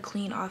 I gotta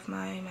clean off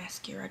my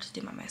mascara. I just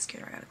did my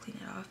mascara. I gotta clean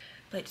it off,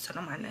 but so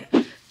don't mind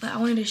that. But I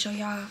wanted to show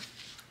y'all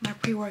my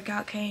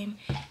pre-workout came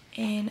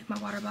in my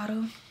water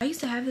bottle. I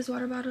used to have this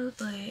water bottle,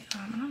 but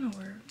I don't know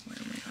where it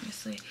went,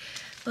 honestly.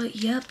 But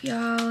yep,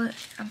 y'all,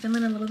 I'm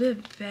feeling a little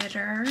bit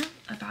better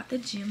about the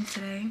gym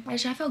today.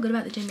 Actually, I felt good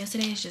about the gym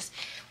yesterday. It's just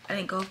I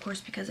didn't go, of course,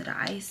 because of the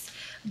ice.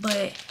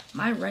 But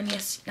my run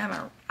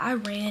I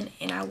ran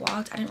and I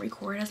walked. I didn't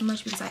record as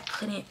much because I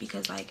couldn't,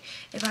 because like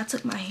if I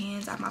took my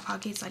hands out of my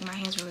pockets, like my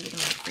hands were really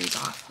gonna like freeze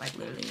off, like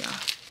literally, y'all.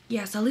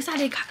 Yeah, so at least I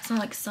did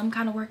some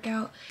kind of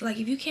workout. Like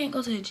if you can't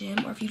go to the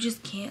gym, or if you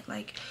just can't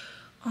like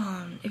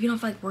if you don't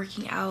feel like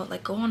working out,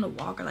 like go on a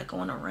walk or like go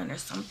on a run or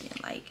something.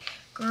 Like,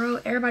 girl,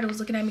 everybody was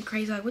looking at me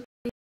crazy like, what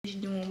the is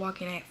you doing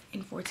walking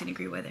in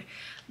 14-degree weather?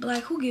 But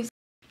like, who gives?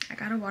 I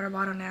got a water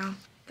bottle now.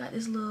 Got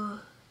this little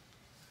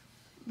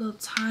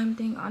time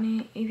thing on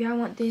it. If y'all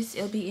want this,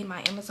 it'll be in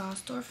my Amazon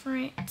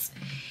storefront.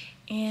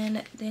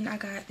 And then I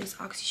got this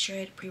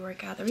OxyShred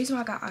pre-workout. The reason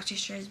why I got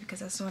OxyShred is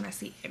because that's the one I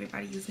see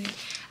everybody using.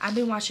 I've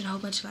been watching a whole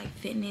bunch of like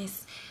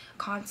fitness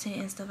content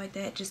and stuff like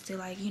that, just to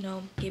like, you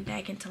know, get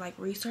back into like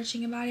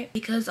researching about it,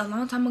 because a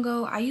long time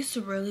ago I used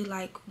to really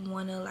like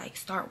want to like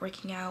start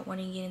working out, want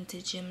to get into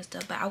the gym and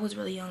stuff, but I was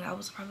really young. I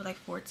was probably like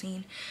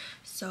 14.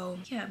 So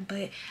yeah,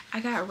 but I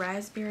got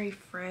raspberry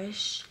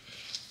fresh,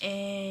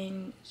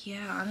 and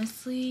yeah,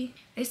 honestly,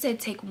 they said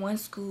take 1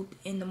 scoop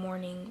in the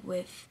morning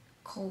with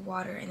cold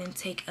water and then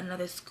take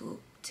another scoop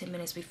 10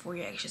 minutes before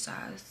your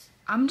exercise.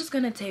 I'm just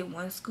gonna take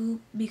 1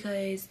 scoop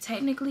because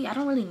technically I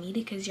don't really need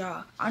it, because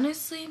y'all,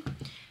 honestly,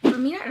 for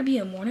me not to be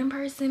a morning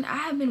person, I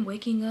have been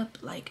waking up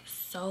like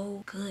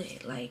so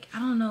good. Like, I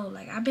don't know,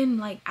 like I've been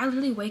like, I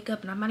literally wake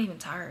up and I'm not even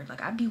tired.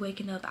 Like, I'd be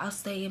waking up, I'll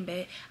stay in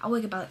bed, I'll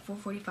wake up at like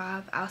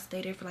 4:45, I'll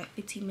stay there for like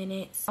 15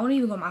 minutes. I won't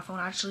even go on my phone.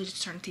 I actually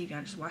just turn the TV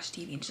on, just watch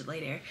TV and just lay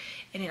there,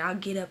 and then I'll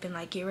get up and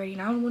like get ready,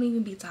 and I won't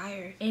even be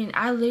tired. And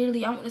I went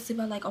to sleep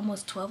at like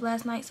almost 12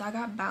 last night, so I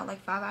got about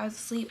like 5 hours of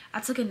sleep.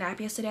 I took a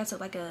nap yesterday. I took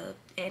like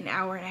an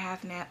hour and a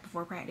half nap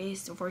before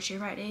cheer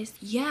practice.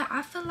 Yeah,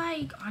 I feel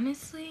like,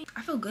 honestly,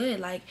 I feel good.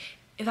 Like,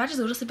 if I just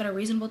go to sleep at a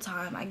reasonable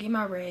time, I get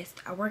my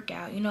rest, I work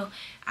out, you know,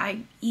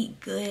 I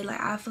eat good, like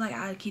I feel like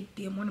I could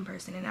be a morning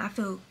person, and I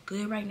feel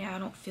good right now. I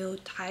don't feel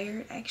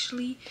tired,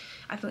 actually.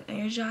 I feel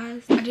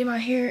energized. I did my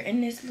hair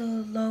in this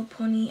little low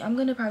pony. I'm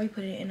gonna probably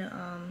put it in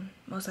a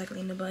most likely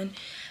in the bun.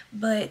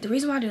 But the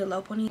reason why I did a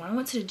low pony, when I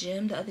went to the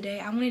gym the other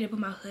day, I wanted to put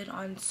my hood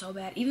on so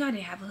bad, even though I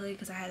didn't have a hood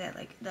because I had that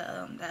like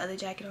the other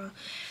jacket on.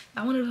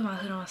 I wanted to put my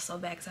hood on so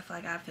bad because I feel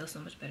like I feel so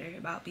much better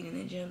about being in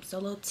the gym. So,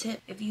 little tip,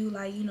 if you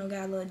like, you know,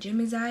 got a little gym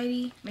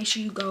anxiety, make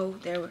sure you go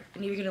there, and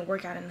if you're gonna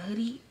work out in a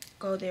hoodie,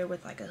 go there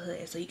with like a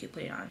hood so you can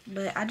put it on.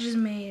 But I just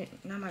made,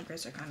 now my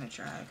grits are kind of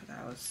dry because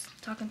I was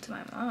talking to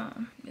my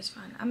mom. It's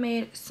fine. I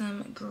made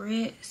some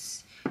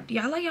grits. Do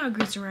y'all like y'all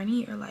grits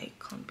runny or like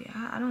clumpy?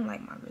 I don't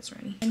like my grits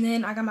runny. And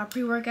then I got my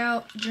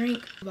pre-workout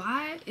drink.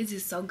 Why is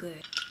it so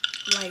good?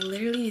 Like,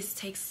 literally, this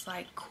tastes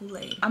like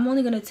Kool-Aid. I'm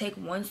only gonna take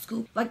 1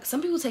 scoop. Like,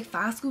 some people take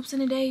 5 scoops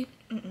in a day.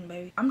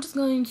 Baby, I'm just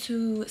going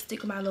to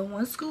stick with my little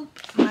 1 scoop.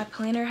 My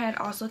planner had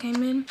also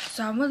came in,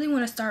 so I really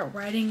want to start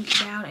writing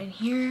down in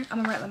here. I'm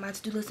gonna write like my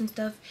to-do list and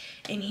stuff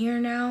in here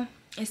now,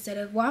 instead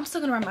of, well, I'm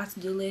still gonna write my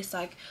to-do list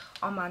like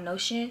on my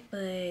Notion.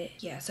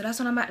 But yeah, so that's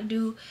what I'm about to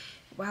do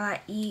while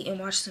I eat and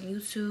watch some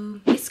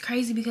YouTube. It's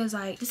crazy because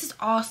like this is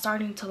all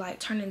starting to like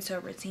turn into a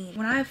routine.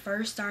 When I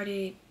first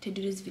started to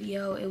do this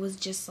video, it was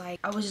just like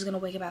I was just gonna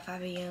wake up at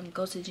 5 a.m,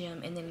 go to the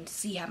gym, and then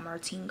see how my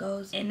routine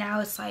goes. And now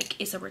it's like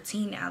it's a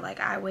routine now.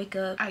 Like, I wake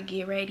up, I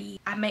get ready,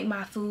 I make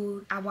my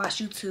food, I watch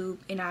YouTube,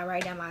 and I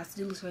write down my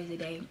to-do list for the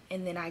day.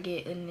 And then I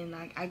get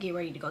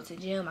ready to go to the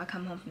gym. I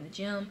come home from the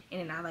gym, and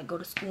then I like go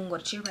to school and go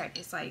to cheer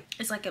practice. Like,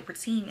 it's like a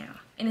routine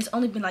now, and it's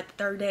only been like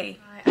the 3rd day.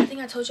 I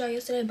think I told y'all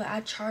yesterday, but I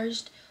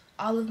charged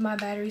all of my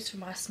batteries for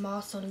my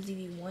small Sony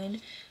ZV-1,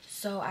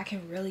 so I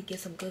can really get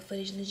some good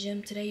footage in the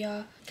gym today,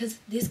 y'all. Because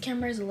this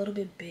camera is a little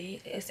bit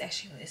big. It's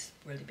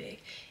really big.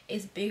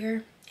 It's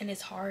bigger and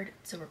it's hard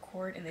to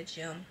record in the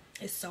gym.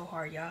 It's so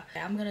hard, y'all.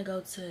 I'm gonna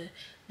go to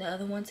the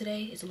other one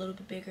today. It's a little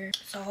bit bigger,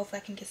 so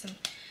hopefully I can get some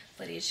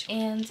footage.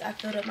 And I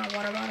filled up my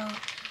water bottle.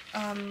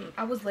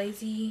 I was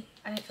lazy.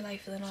 I didn't feel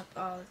like filling up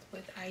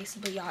with ice,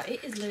 but y'all,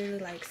 it is literally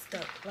like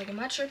stuck. Like, am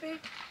I tripping?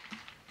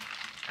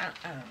 I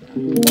don't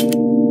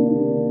know.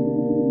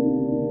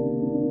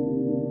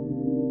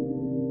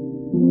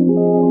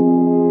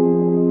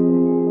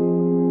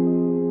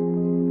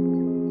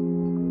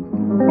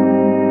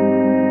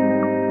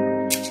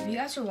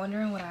 Are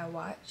wondering what I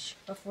watch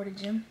before the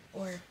gym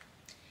or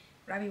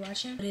what I be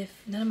watching, but if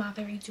none of my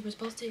favorite YouTubers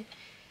posted,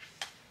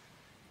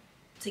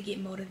 to get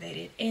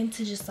motivated and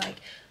to just like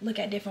look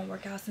at different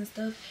workouts and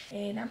stuff.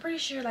 And I'm pretty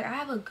sure like I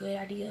have a good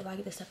idea of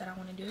like the stuff that I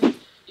want to do.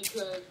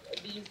 Because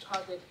these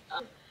target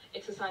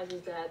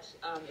exercises that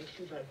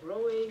include like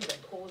rowing and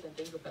pulls and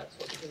things of that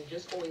sort, because it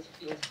just always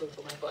feels good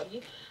for my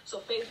body. So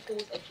face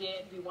pulls,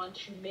 again, we want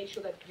to make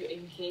sure that you're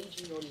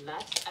engaging your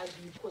lats as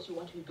you, of course, you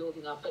want to be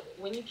building up. But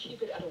when you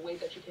keep it at a weight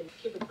that you can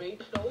keep it very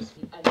close,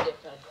 and yet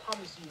I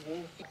promise you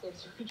won't fix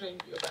it during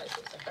your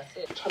biceps. Like I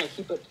said, trying to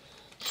keep it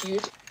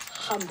cute,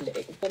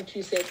 humbling.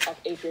 2 sets of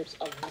 8 reps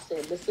of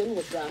listen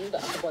with run the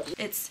upper body.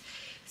 It's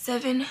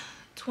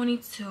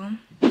 7:22.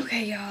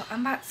 Okay, y'all,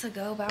 I'm about to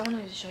go, but I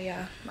wanted to show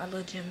y'all my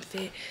little gym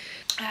fit.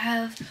 I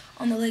have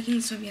on the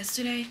leggings from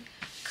yesterday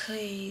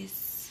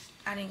because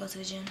I didn't go to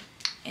the gym,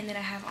 and then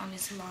I have on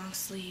this long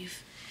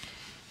sleeve.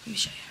 Let me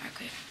show you right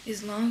quick.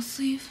 This long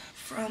sleeve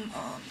from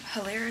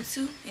Hilera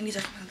too, and these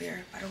are from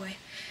Hilera, by the way.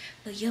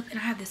 But yep, and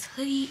I have this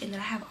hoodie, and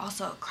then I have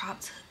also a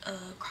cropped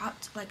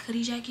like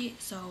hoodie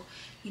jacket. So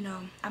you know,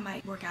 I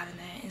might work out in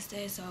that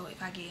instead. So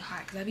if I get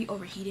hot, cause I be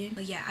overheating.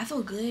 But yeah, I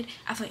feel good.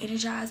 I feel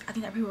energized. I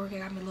think that pre-workout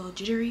got me a little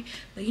jittery,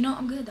 but you know,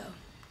 I'm good though.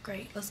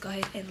 Great. Let's go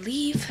ahead and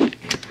leave.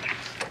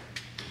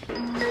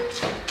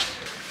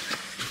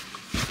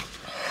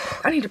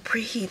 I need to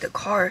preheat the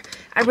car.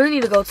 I really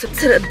need to go to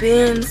the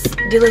Benz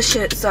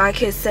dealership so I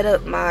can set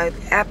up my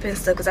app and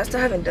stuff, because I still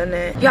haven't done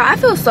that. Y'all, I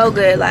feel so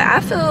good. Like, I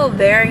feel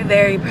very,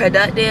 very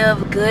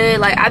productive, good.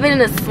 Like, I've been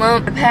in a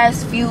slump the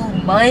past few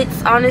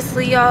months,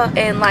 honestly, y'all.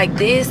 And like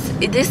this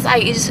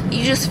like, you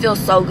just feel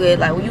so good.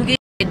 Like, when you get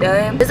it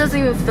done, this doesn't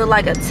even feel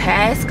like a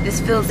task. This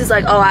feels just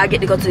like, oh, I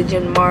get to go to the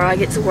gym tomorrow. I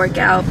get to work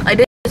out. Like,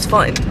 this is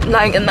fun.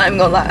 Like, I'm not even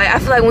gonna lie. Like, I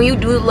feel like when you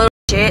do little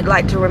shit,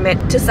 like to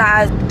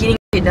romanticize getting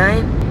it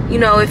done, you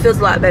know, it feels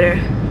a lot better.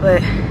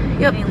 But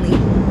yep,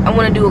 I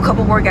want to do a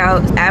couple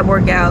workouts, ab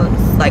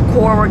workouts, like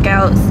core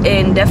workouts,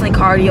 and definitely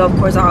cardio. Of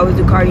course, I always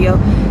do cardio.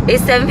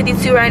 It's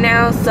 7:52 right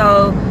now,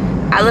 so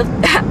I left.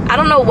 I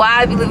don't know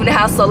why I be leaving the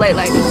house so late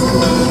like this.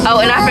 Oh,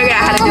 and I figured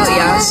out how to do it,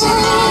 y'all.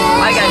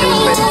 All you gotta do is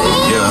press it.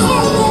 Yeah,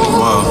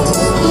 whoa.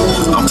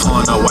 I'm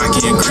pulling up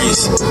wacky and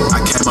grease.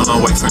 I came a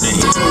long way from the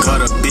east. Cut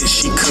a bitch,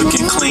 she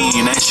cooking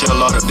clean. That shit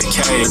load up the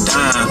carry a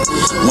dime.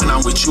 When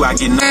I'm with you, I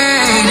get nothing.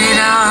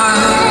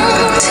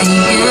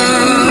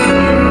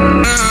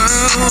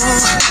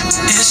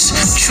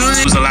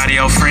 Lose a lot of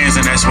your friends,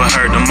 and that's what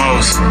hurt the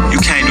most. You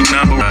can't do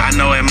nothing. I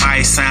know it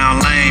might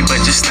sound lame, but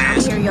just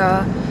stand here,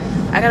 y'all.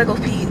 I gotta go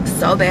pee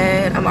so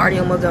bad. I'm already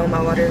almost done with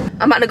my water.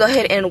 I'm about to go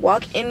ahead and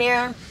walk in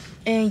there,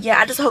 and yeah,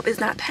 I just hope it's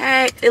not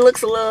packed. It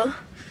looks a little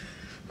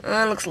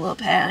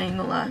packed, I ain't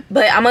gonna lie.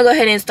 But I'm gonna go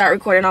ahead and start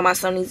recording on my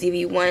Sony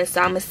ZV-1,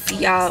 so I'm gonna see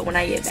y'all when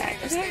I get back.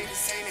 Okay?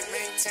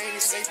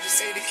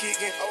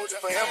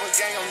 Forever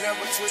gang, I'm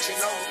never switching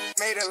over.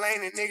 Made a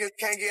lane and niggas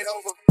can't get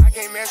over. I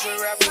can't mess with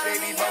rappers, they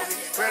be bogus.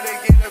 Rather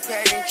get a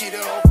pack and keep it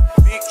open.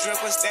 Big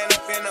dripper stand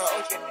up in the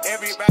ocean.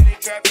 Everybody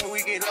trapping,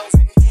 we get low.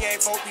 He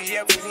ain't focused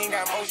yet, but he ain't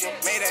got motion.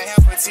 Made a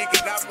half a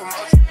ticket, not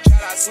promotion. Shout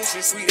out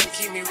switching sweet and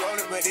keep me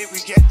rolling. But if we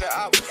get the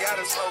op, we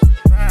gotta smoke.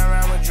 Ride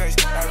around with Drake,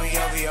 like we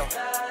OVO.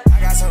 I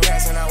got some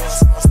rats and I want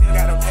some. Still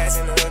got a pass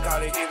in the hood,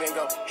 call it give and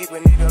go. Keep a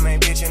nigga, man,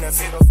 bitch in a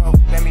figure four.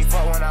 Let me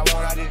fuck when I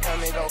want, I just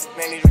come and go.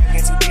 Man, these rap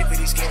get too deep for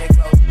these skinny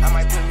clothes. I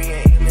might put me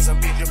in him in some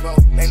picture, bro.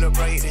 They look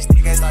bro, hit this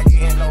stick and start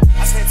getting low.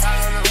 I spent time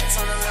on the racks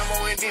on the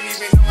Lambo and didn't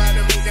even know how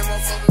to meet them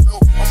motherfuckers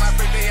though. On my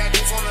birthday, I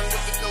just wanna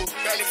look at those.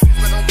 Barely fit,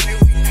 but don't play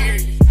with me,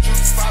 period.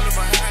 Shooters follow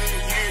behind in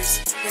the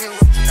years. In the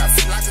road, I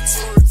feel like a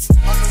tourist.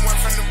 I'm the one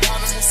from the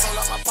bottom who sold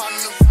out my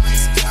partner, the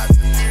price. Got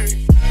the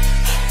period.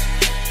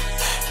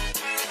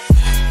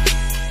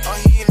 Oh,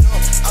 he know.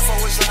 I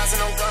fuck with slides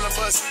and I'm gonna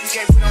bust. You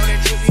can't put on that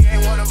drip, he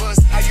ain't one of us.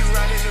 How you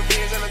riding the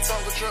Benz and a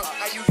Tonka truck?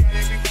 How you got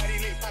everybody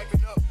lit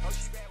piping up? Oh,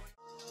 she bad with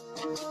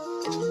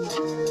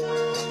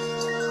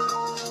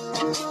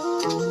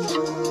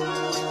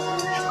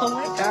oh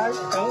my God,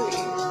 Chloe.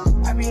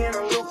 I be in a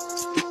loop,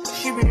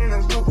 she be in a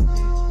group.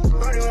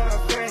 Brody want a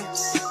friend,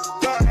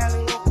 don't have a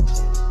loop.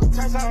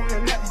 Turns on the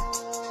nothing,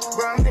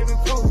 bro, I'm living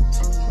proof.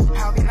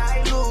 How can I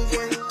lose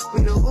when we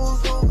the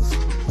ooze,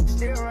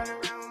 still running around?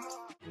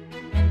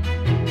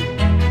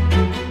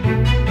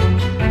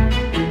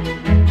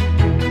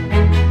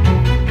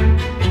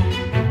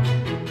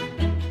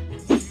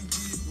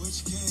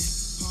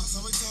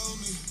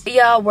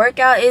 Y'all,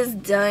 workout is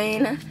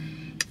done.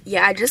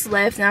 yeah, I just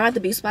left. Now I'm at the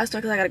beauty supply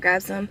store because I gotta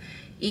grab some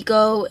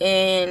Eco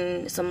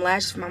and some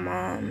lashes for my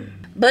mom.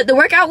 But the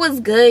workout was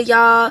good,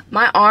 y'all.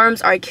 My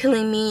arms are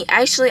killing me.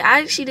 I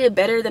actually did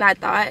better than I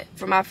thought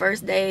for my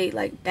first day,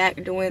 like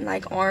back doing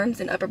like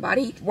arms and upper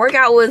body.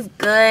 Workout was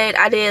good.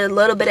 I did a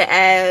little bit of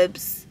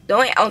abs.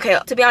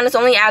 To be honest, the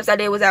only abs I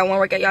did was that one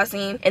workout y'all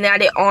seen, and then I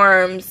did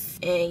arms,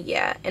 and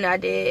I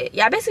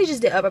basically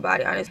just did upper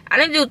body. Honestly, I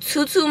didn't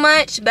do too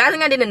much, but I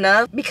think I did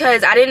enough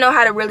because I didn't know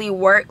how to really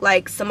work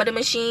like some of the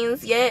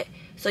machines yet.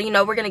 So, you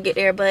know, we're gonna get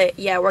there. But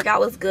yeah, workout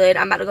was good.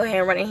 I'm about to go ahead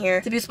and run in here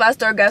to the beauty supply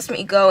store, grab some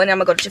Eco, and then I'm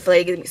gonna go to Chick-fil-A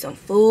to get me some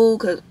food,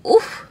 because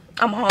oof,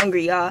 I'm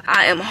hungry, y'all.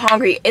 I am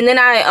hungry. And then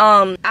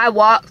I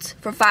walked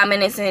for 5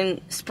 minutes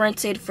and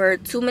sprinted for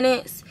 2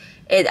 minutes.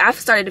 And I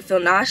started to feel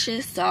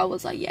nauseous, so I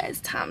was like, yeah, it's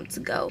time to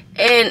go.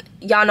 And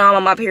y'all know I'm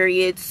on my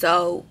period,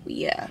 so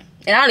yeah.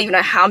 And I don't even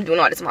know how I'm doing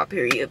all this on my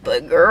period,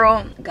 but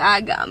girl,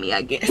 God got me,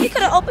 I guess. He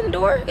could have opened the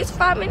door. It's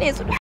 5 minutes.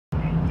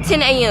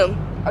 10 a.m.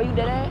 Are you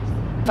dead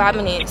ass? 5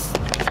 minutes.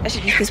 That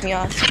should just piss me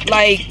off.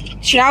 Like,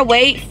 should I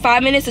wait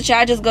 5 minutes or should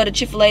I just go to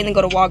Chick-fil-A and then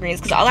go to Walgreens?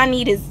 Because all I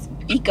need is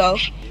Eco.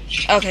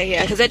 Okay,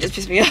 yeah, because that just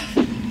pissed me off.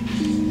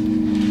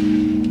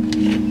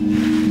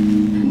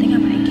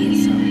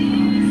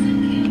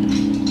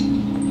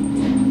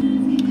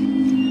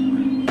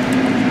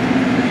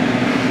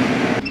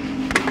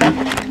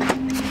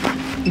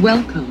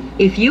 Welcome.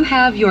 If you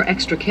have your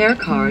extra care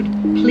card,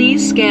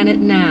 please scan it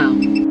now.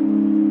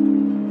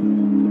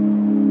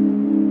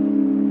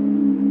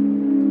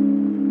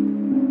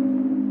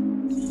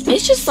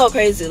 It's just so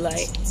crazy.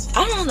 Like,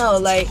 I don't know.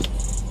 Like,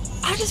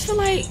 I just feel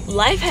like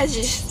life has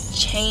just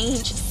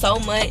changed so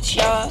much,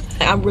 y'all.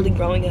 I'm really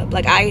growing up.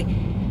 Like, I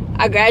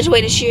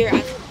graduated this year.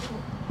 Good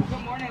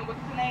morning. What's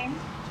your name?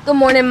 Good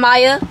morning,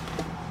 Maya.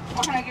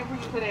 What can I get for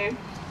you today?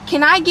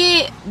 Can I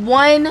get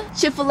one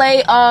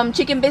Chick-fil-A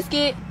chicken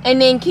biscuit,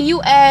 and then can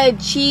you add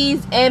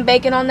cheese and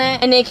bacon on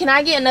that? And then can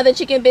I get another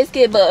chicken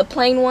biscuit, but a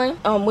plain one?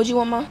 What you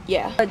want, Ma?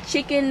 Yeah. A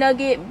chicken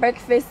nugget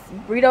breakfast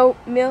burrito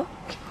meal.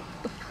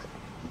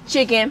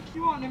 Chicken.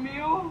 You want the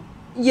meal?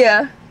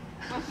 Yeah.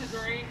 What's the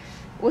drink?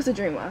 What's the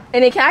drink, Ma?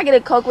 And then can I get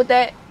a Coke with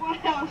that?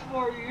 What else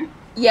for you?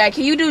 Yeah.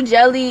 Can you do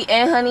jelly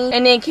and honey?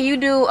 And then can you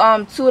do 2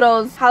 of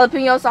those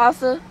jalapeno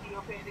salsa?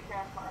 You'll pay the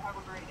cash card. Have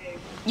a great day.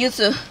 You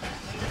too.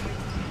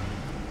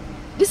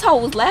 This hoe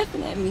was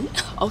laughing at me.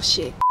 Oh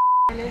shit.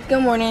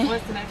 Good morning.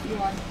 What's the next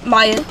one?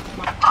 Maya.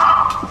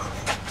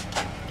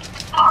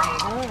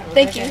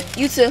 Thank you.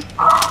 You too.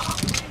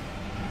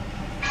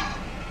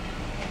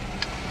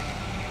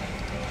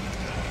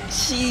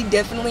 She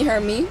definitely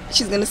heard me.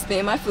 She's gonna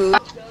spend my food.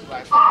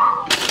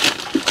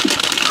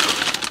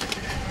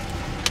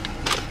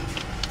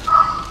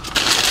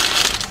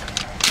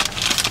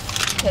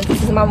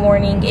 This is my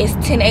morning. It's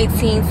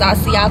 10:18, so I'll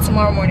see y'all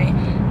tomorrow morning.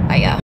 Bye,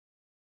 y'all.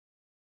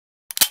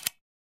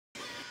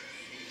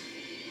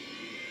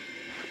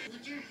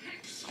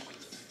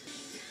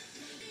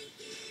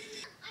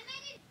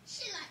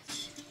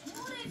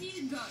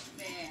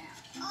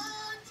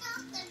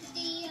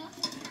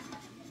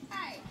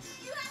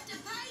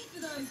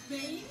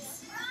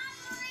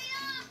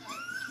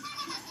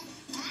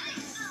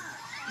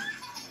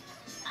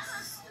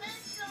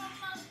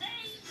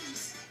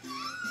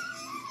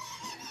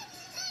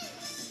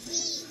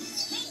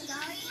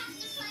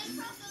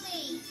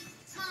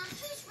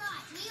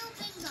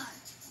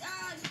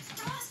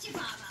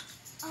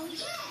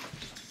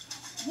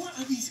 What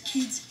are these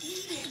kids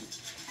eating?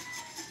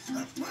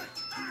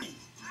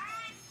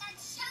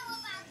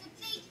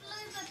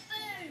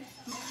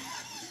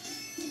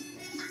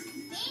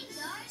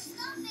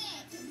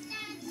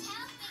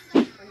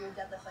 For your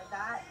deadlift like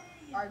that,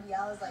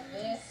 RDL is like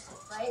this,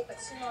 right? But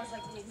sumo is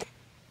like this.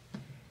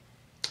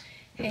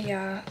 Hey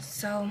y'all,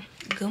 so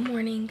good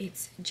morning.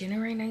 It's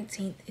January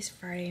 19th. It's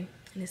Friday,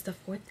 and it's the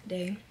 4th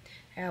day.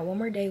 I got one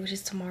more day, which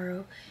is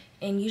tomorrow.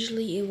 And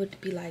usually it would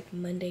be like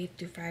Monday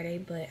through Friday,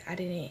 but I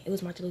didn't. It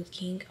was Martin Luther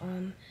King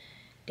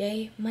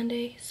day,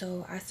 Monday,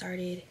 so I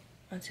started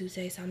on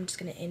Tuesday, so I'm just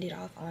gonna end it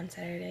off on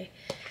Saturday.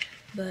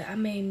 But I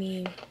made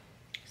me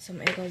some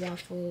Eggo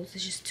waffles.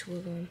 It's just 2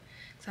 of them,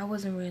 so I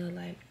wasn't really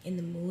like in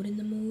the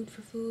mood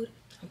for food.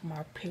 Like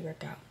my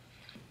pre-workout.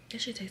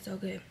 That shit tastes so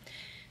good.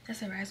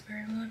 That's a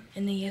raspberry one.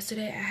 And then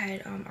yesterday I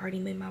had already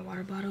made my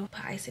water bottle,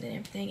 put ice in it and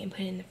everything, and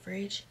put it in the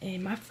fridge.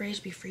 And my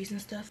fridge be freezing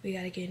stuff. We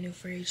gotta get a new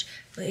fridge,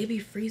 but it be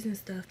freezing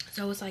stuff,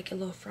 so it's like a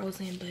little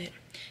frozen. But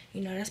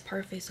you know, that's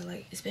perfect. So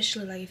like,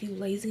 especially like if you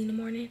lazy in the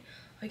morning,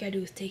 all you gotta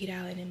do is take it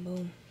out and then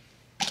boom.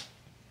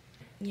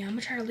 Yeah, I'm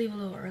gonna try to leave a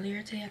little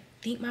earlier today. I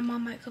think my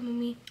mom might come with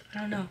me. I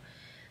don't know.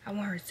 I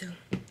want her to,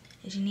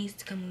 and she needs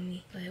to come with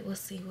me, but we'll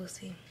see.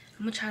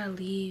 I'm gonna try to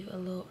leave a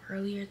little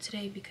earlier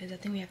today because I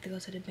think we have to go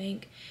to the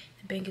bank.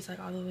 The bank is like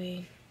all the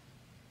way,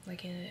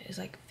 like it's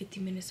like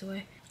 50 minutes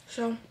away.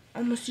 So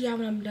I'm gonna see y'all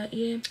when I'm done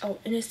eating. Oh,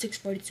 and it's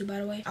 6:42 by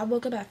the way. I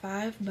woke up at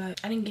 5, but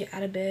I didn't get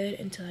out of bed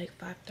until like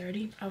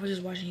 5:30. I was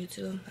just watching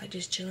YouTube, like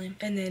just chilling.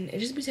 And then it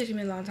just be taking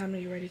me a long time to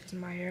get ready because of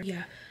my hair.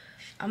 Yeah,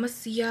 I'm gonna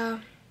see y'all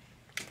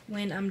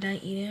when I'm done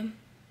eating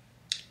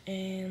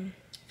and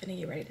finna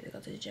get ready to go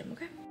to the gym,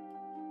 okay?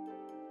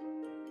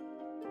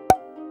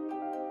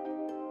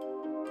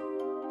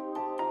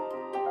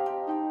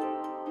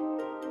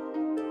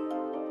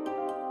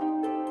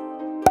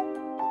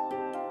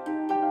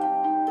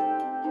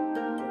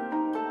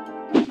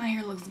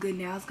 good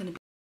now. It's gonna be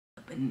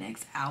up in the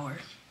next hour,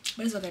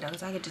 but it's okay though,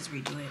 because I could just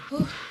redo it.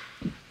 Whew.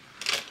 I'm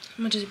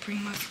gonna just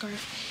bring my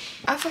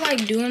scarf. I feel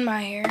like doing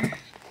my hair.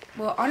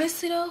 Well,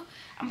 honestly though,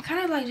 I'm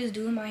kind of like just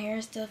doing my hair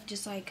and stuff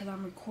just like because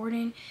I'm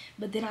recording.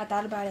 But then I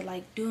thought about it,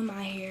 like doing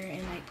my hair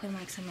and like putting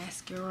like some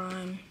mascara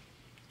on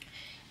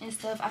and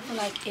stuff. I feel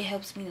like it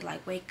helps me to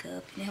like wake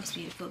up and it helps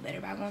me to feel better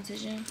about going to the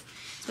gym.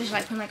 Especially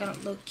like putting like a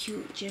little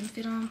cute gym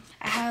fit on.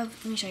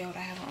 Let me show y'all what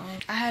I have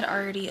on. I had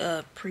already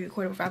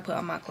pre-recorded before I put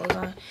all my clothes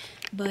on.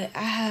 But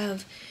I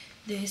have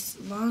this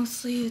long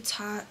sleeve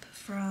top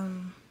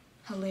from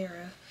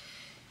Hilera.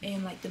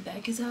 And like the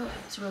back is out.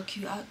 It's real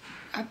cute.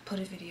 I put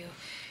a video.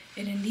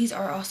 And then these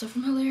are also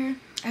from Hilera.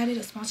 I did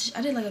a sponsorship.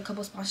 I did like a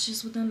couple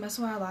sponsorships with them. That's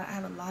why I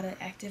have a lot of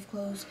active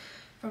clothes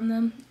from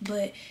them.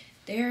 But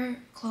their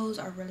clothes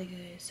are really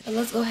good. So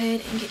let's go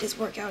ahead and get this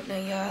workout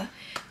done, y'all.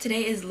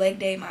 Today is leg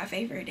day, my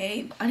favorite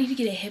day. I need to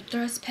get a hip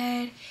thrust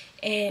pad.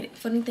 And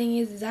funny thing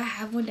is I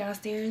have one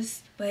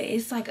downstairs, but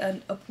it's like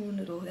a pool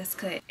noodle that's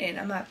cut. And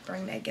I'm not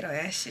bringing that ghetto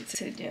ass shit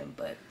to the gym,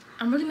 but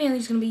I'm really mainly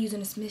just gonna be using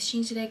the Smith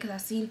machine today because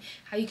I've seen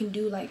how you can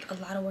do like a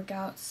lot of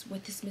workouts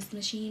with the Smith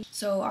machine.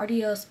 So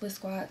RDL, split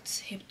squats,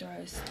 hip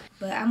thrust.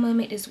 But I'm gonna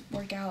make this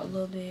workout a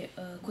little bit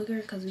quicker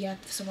because we have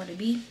somewhere to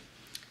be.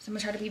 So I'm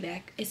gonna try to be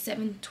back. It's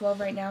 7:12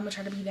 right now. I'm gonna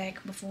try to be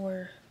back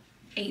before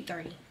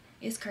 8:30.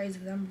 It's crazy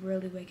because I'm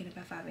really waking up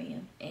at 5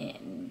 a.m.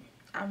 and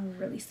I'm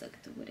really stuck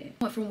with it.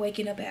 I went from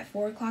waking up at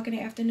 4 o'clock in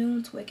the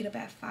afternoon to waking up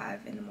at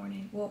 5 in the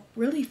morning. Well,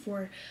 really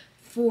for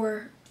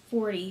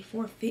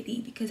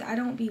 4:50 because I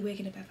don't be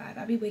waking up at 5.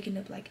 I be waking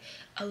up like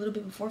a little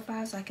bit before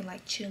 5 so I can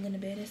like chill in the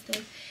bed and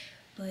stuff.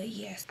 But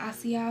yes, I'll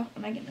see y'all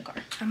when I get in the car.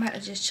 I'm about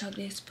to just chug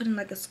this, put in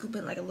like a scoop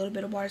in like a little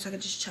bit of water so I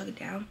can just chug it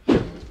down.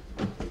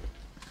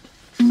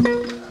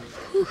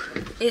 Whew.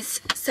 It's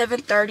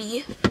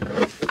 7:30.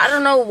 I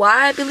don't know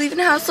why I be leaving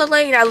the house so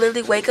late. I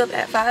literally wake up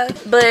at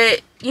 5,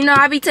 but you know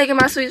I be taking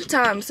my sweet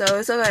time, so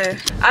it's okay.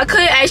 I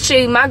could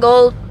actually, my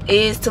goal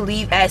is to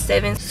leave at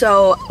 7,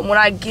 so when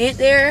I get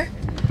there,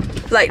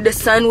 like the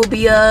sun will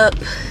be up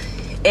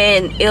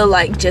and it'll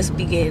like just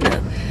be getting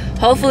up.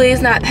 Hopefully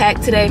it's not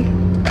packed today.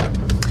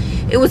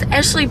 It was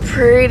actually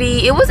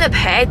pretty, it wasn't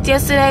packed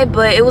yesterday,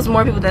 but it was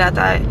more people than I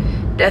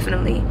thought.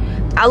 Definitely.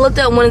 I looked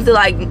up when is the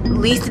like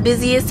least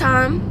busiest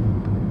time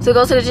to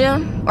go to the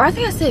gym, or I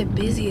think I said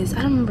busiest,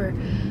 I don't remember.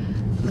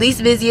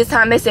 Least busiest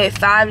time, they said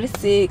 5 to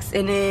 6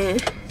 and then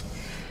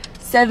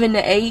 7 to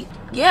 8.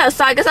 Yeah,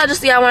 so I guess I'll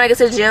just see y'all when I get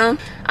to the gym.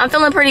 I'm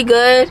feeling pretty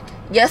good.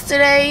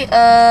 Yesterday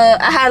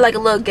I had like a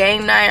little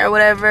game night or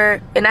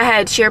whatever, and I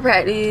had cheer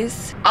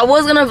practice. I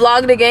was gonna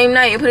vlog the game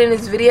night and put in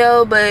this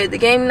video, but the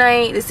game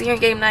night, the senior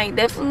game night,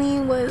 definitely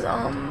was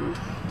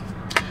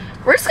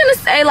we're just gonna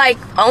say like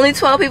only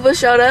 12 people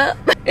showed up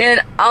and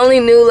I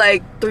only knew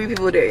like 3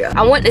 people there, y'all.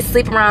 I went to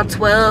sleep around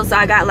 12, so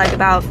I got like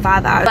about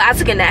 5 hours. But I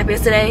took a nap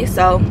yesterday,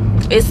 so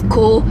it's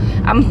cool.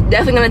 I'm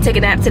definitely gonna take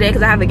a nap today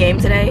because I have a game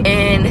today,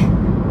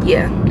 and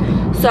yeah.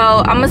 So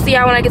I'm gonna see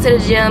y'all when I get to the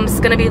gym. It's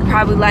gonna be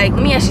probably like,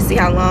 let me actually see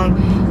how long,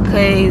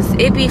 because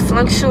it be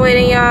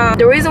fluctuating, y'all.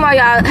 The reason why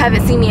y'all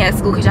haven't seen me at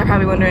school, because y'all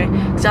probably wondering,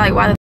 because y'all like,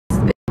 why the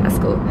f is at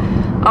school?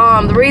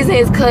 The reason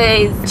is because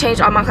I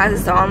changed all my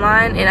classes to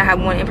online and I have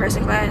one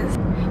in-person class.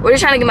 We're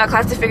just trying to get my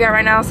class to figure out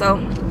right now, so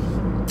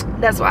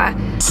that's why.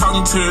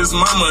 Talking to his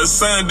mama,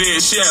 son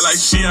dead, she act like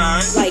she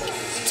alright. Like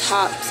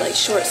tops, like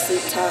short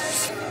sleeve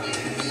tops.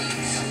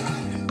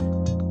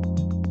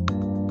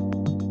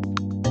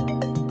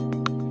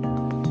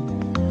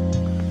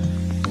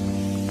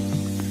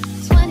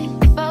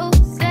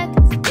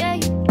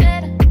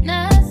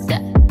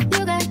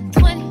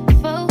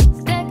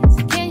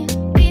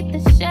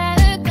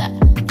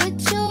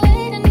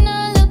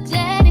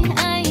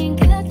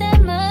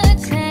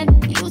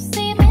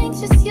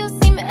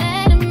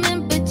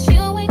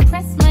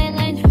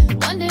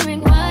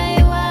 Wondering why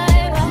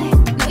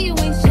you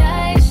ain't shy.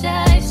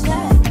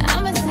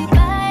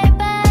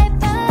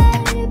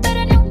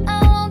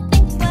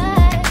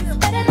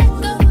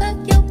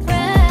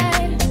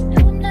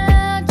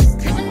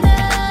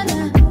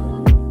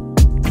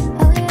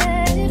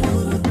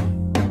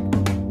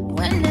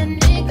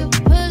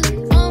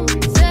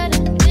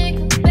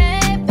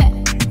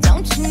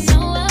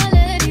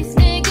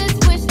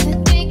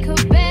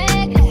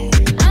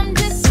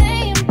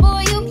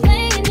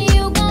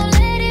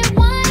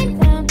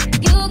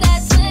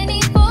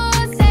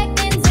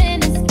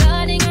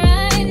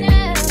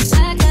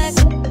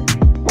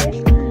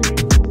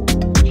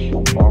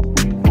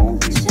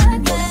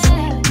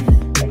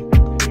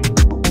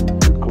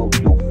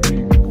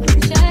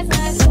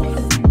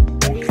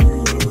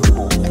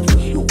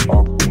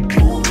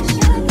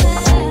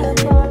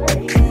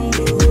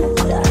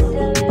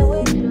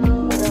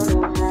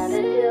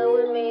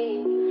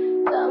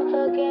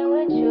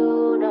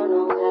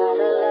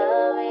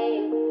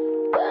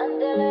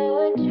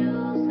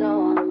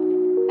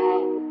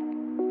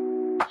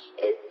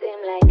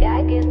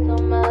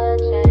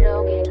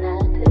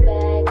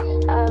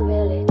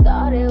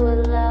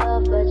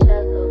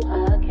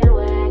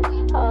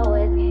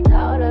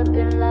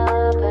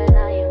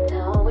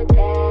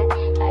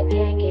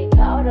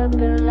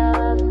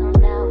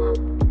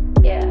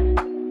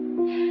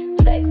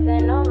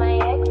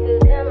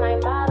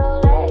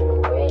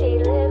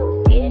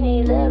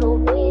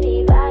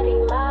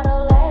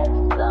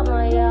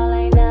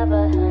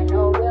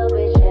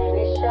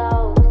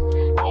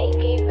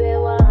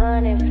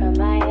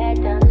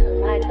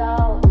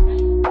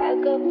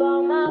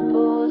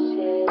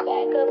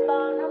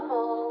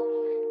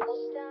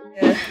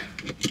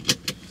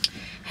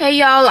 Hey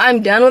y'all,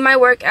 I'm done with my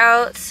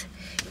workouts.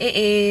 It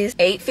is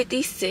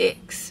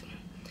 8:56.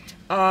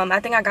 I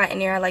think I got in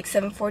there at like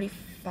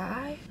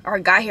 7:45, or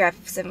got here at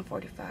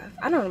 7:45.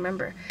 I don't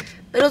remember,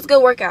 but it was a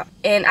good workout.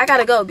 And I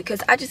gotta go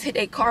because I just hit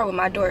a car with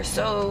my door.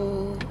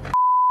 So,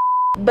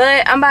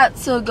 but I'm about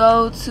to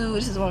go to,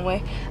 this is one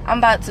way, I'm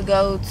about to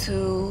go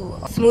to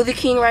Smoothie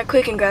King right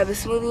quick and grab a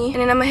smoothie, and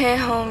then I'm gonna head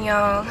home,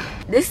 y'all.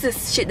 This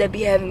is shit that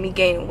be having me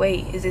gaining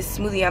weight, is this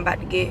smoothie I'm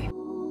about to get.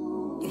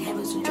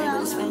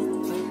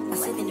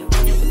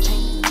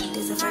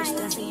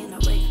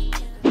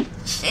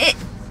 Shit.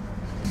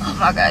 Oh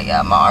my god,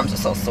 yeah, my arms are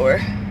so sore.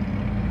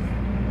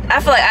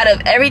 I feel like out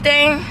of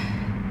everything,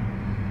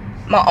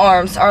 my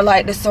arms are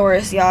like the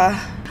sorest, y'all.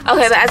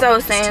 Okay, but as I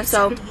was saying,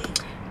 so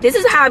this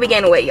is how I be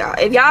gaining weight, y'all.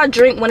 If y'all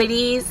drink one of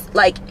these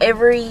like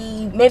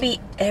maybe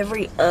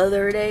every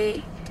other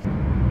day.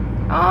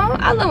 Oh,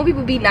 I love when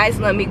people be nice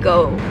and let me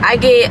go. I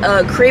get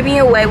a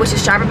Caribbean Way, which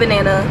is strawberry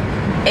banana,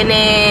 and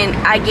then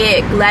I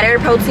get Glitter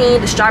Protein,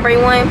 the strawberry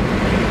one.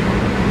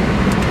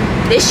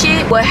 This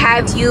shit will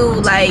have you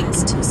like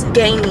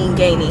gaining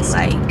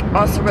like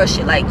on some real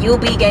shit. Like you'll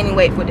be gaining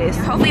weight for this.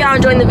 Hopefully y'all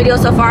enjoying the video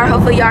so far.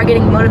 Hopefully y'all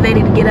getting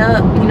motivated to get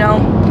up, you know,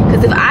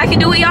 because if I can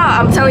do it, y'all,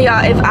 I'm telling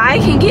y'all, if I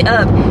can get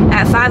up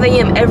at 5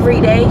 a.m.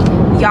 every day,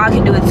 y'all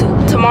can do it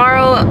too.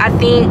 Tomorrow I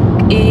think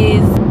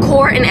is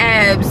core and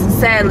abs,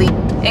 sadly,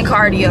 and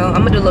cardio.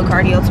 I'm gonna do a little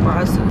cardio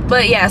tomorrow too.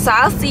 But yeah, so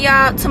I'll see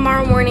y'all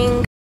tomorrow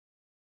morning.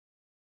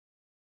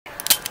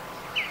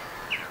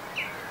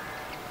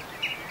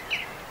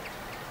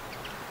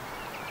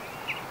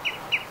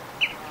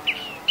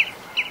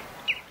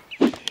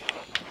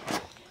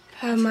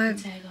 I have my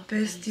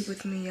bestie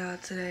with me, y'all,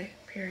 today,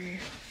 period.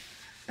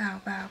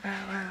 Bow, bow,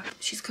 bow, bow.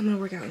 She's coming to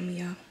work out with me,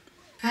 y'all.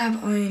 I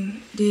have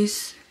on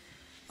this,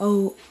 I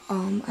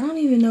don't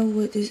even know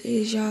what this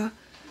is, y'all.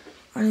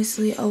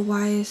 Honestly,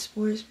 OYS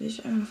sports,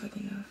 bitch, I don't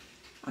fucking know,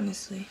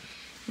 honestly.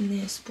 And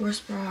then sports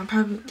bra, I'm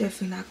probably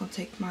definitely not gonna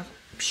take my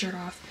shirt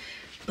off.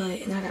 But,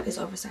 and I got this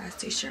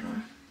oversized t-shirt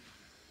on,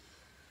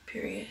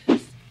 period.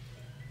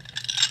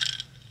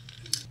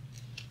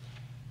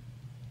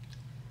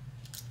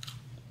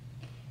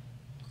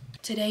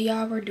 Today,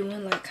 y'all, we're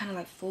doing like kind of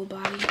like full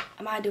body.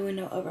 I'm not doing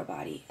no upper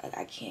body. Like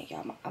I can't,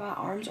 y'all. My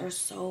arms are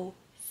so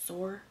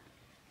sore.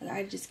 Like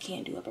I just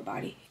can't do upper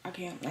body. I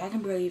can't. Like, I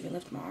can barely even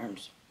lift my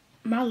arms.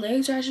 My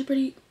legs are actually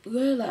pretty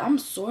good. Like I'm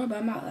sore, but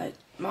I'm not like,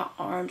 my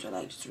arms are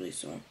like just really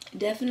sore.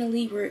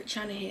 Definitely, we're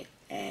trying to hit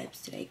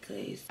abs today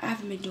because I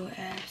haven't been doing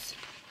abs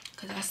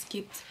because I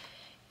skipped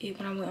it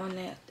when I went on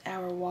that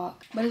hour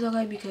walk. But it's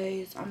okay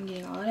because I'm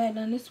getting all that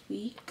done this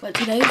week. But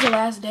today's the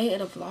last day of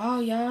the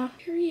vlog, y'all.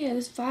 Period.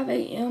 It's 5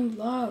 a.m.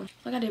 vlog.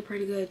 Like I did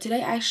pretty good. Today,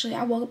 actually,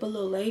 I woke up a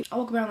little late. I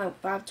woke up around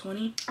like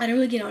 5:20. I didn't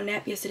really get on a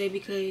nap yesterday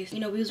because, you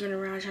know, we was running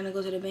around trying to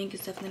go to the bank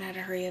and stuff. And then I had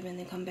to hurry up and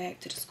then come back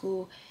to the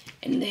school.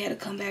 And they had to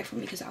come back for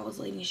me because I was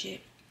late and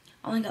shit.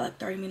 I only got like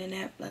 30-minute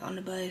nap like on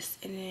the bus.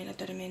 And then a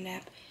 30-minute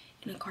nap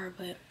in the car.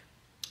 But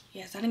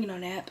yeah, so I didn't get no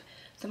nap.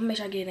 So I'm gonna make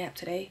sure I get a nap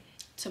today.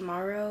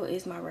 Tomorrow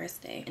is my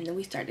rest day, and then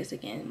we start this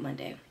again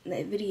Monday. And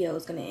the video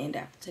is gonna end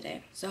after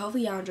today. So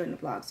hopefully y'all enjoying the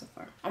vlog so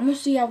far. I'm gonna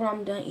see y'all when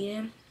I'm done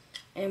eating,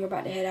 and we're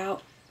about to head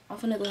out. I'm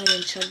gonna go ahead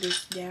and chug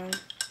this down.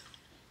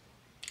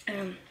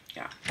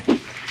 Yeah.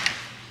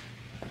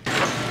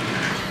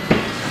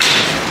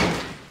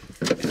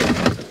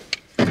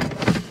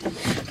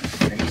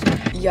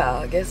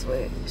 Y'all, guess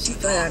what? She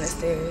fell down the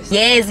stairs.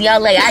 Yes, y'all,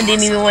 like I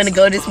didn't even want to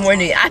go this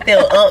morning. I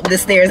fell up the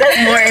stairs. That's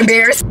more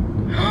embarrassing.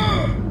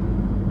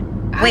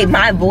 Wait,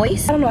 my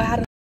voice? I don't know how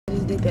to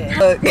just did that.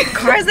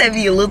 Cars that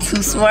be a little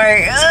too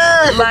smart.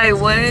 Like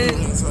what?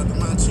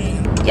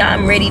 Y'all,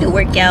 I'm ready to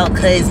work out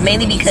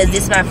mainly because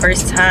this is my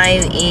first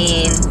time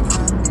in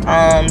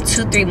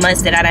 2-3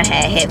 months that I done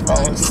had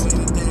headphones.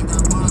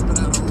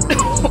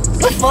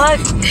 What the fuck?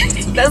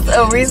 That's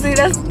a reason.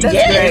 That's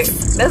yes.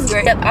 Great. That's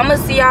great. Yep, I'm gonna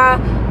see y'all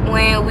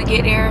when we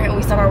get there and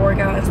we start our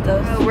workout and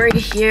stuff. We're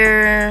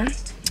here.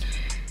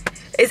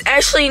 It's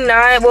actually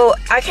not, well,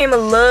 I came a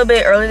little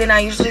bit earlier than I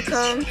usually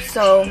come,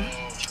 so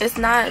it's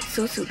not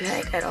too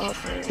packed at all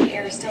for me. The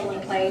air is still in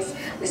place.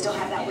 We still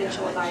have that wind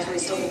chill advisory,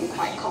 still going to be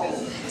quite cold.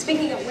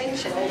 Speaking of wind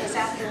chill, this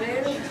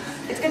afternoon,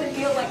 it's going to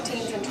feel like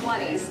teens and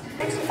 20s.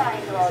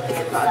 65-year-old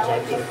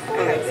project.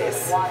 Like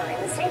this.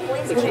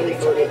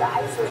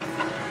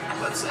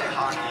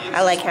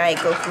 I like how it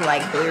goes from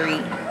like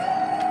blurry.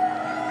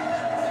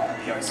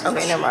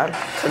 Okay, never mind.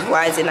 Because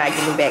why is it not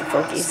getting back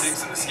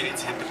focused?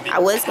 I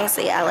was going to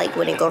say I like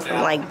when it goes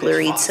from like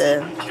blurry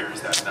to,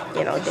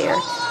 you know, there.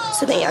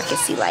 So then y'all can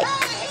see like...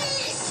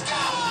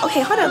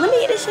 Okay, hold on. Let me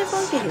get this shit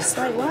focused.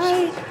 Like,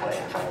 why?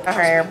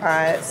 Her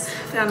AirPods.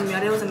 Found me.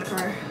 They was in the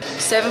car.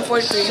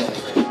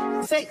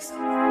 7:43. 6.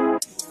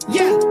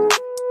 Yeah.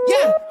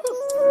 Yeah.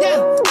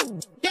 Yeah.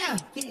 Yeah.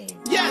 Yeah.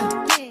 Yeah.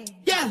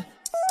 Yeah.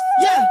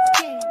 Yeah.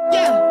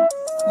 Yeah.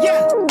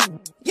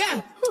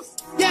 Yeah.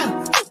 Yeah.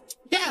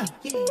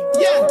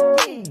 Yeah,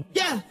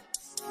 yeah,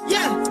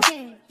 yeah,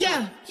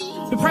 yeah.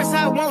 The price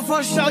I want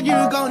for sure, you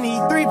gon'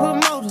 need 3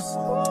 promoters.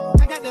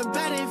 I got the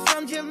body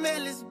from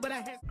Jamelis, but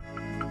I have...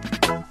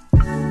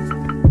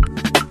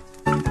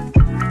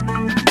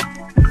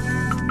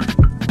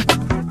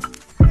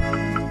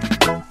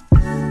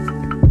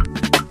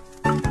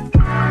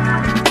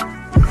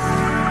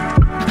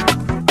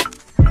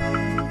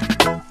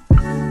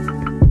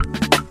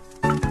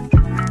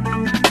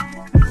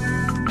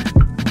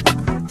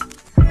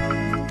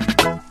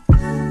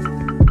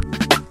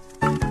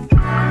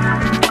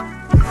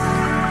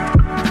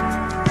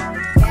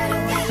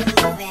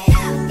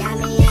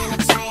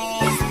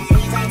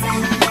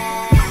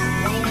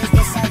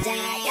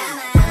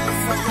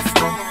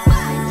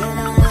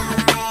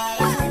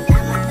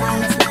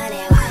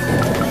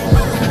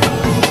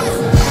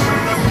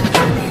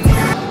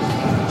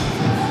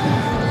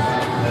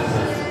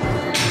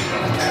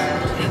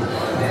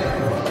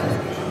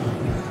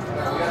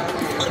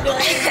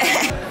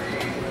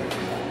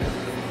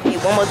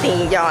 one more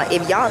thing, y'all.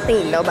 If y'all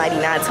think nobody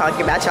not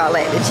talking about y'all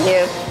at the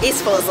gym,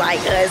 it's folks like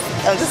us.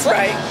 I'm just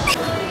right.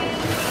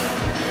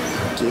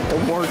 Get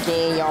the work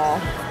in, y'all.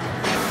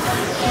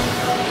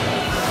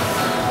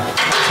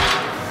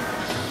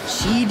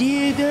 She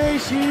did that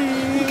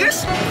shit.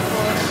 Yes.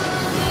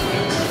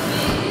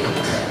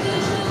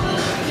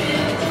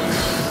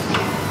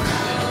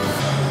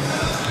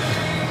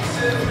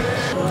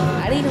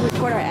 I need to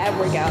record our ab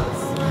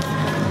workouts.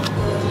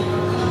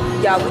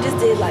 Y'all, we just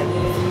did like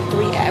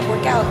 3 ab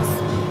workouts.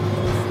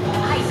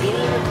 I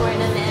didn't record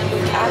none of the ab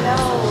workouts. I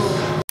know.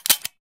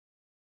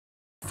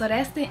 So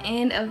that's the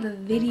end of the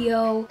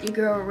video. Your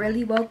girl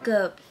really woke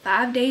up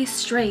 5 days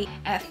straight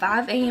at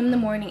 5 a.m. in the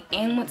morning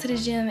and went to the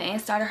gym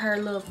and started her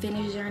little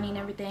fitness journey and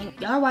everything.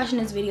 Y'all watching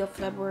this video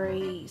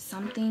February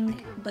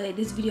something, but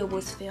this video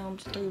was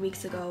filmed 3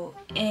 weeks ago.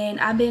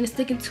 And I've been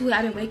sticking to it.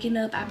 I've been waking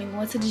up. I've been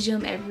going to the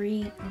gym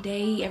every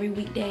day, every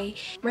weekday.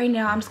 Right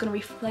now, I'm just gonna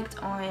reflect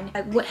on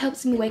like what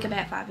helps me wake up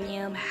at 5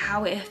 a.m.,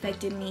 how it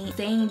affected me,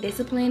 staying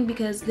disciplined,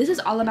 because this is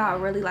all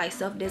about really like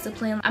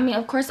self-discipline. I mean,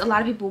 of course, a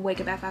lot of people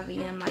wake up at 5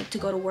 a.m. like to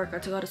go to work or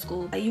to go to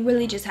school. Like, you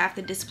really just have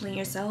to discipline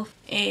yourself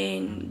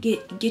and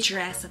get your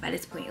ass up at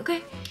this point,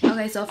 okay?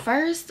 Okay, so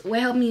first, what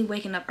helped me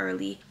waking up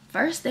early?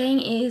 First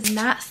thing is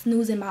not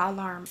snoozing my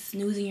alarm.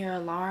 Snoozing your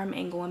alarm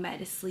and going back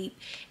to sleep.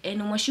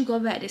 And once you go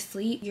back to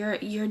sleep,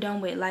 you're done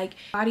with. Like,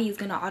 body is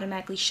gonna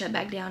automatically shut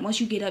back down. Once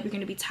you get up, you're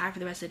gonna be tired for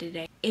the rest of the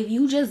day. If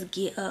you just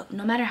get up,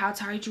 no matter how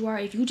tired you are,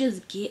 if you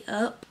just get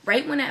up,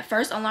 right when that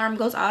first alarm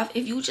goes off,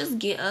 if you just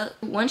get up,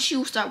 once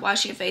you start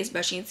washing your face,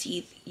 brushing your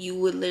teeth, you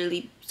would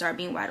literally start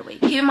being wide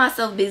awake. Keeping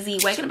myself busy,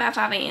 waking up at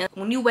 5 a.m.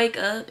 When you wake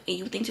up and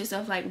you think to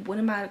yourself like, what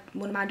am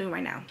I doing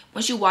right now?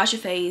 Once you wash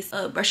your face,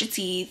 brush your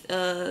teeth,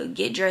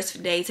 get dressed for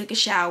the day, take a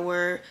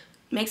shower,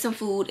 make some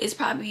food, it's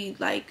probably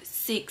like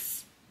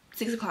 6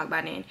 o'clock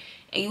by then.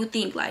 And you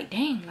think like,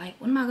 dang, like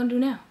what am I gonna do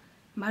now?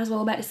 Might as well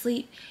go back to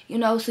sleep, you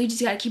know? So you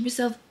just gotta keep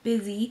yourself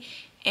busy.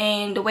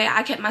 And the way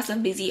I kept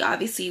myself busy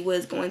obviously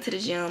was going to the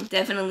gym.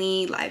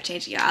 Definitely life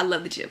changing. I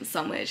love the gym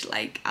so much.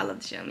 Like, I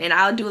love the gym. And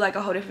I'll do like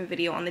a whole different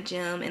video on the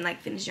gym and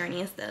like fitness journey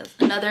and stuff.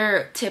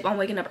 Another tip on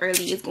waking up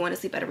early is going to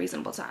sleep at a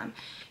reasonable time.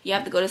 You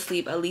have to go to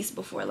sleep at least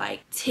before like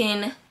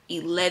 10,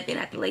 11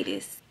 at the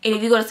latest. And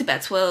if you go to sleep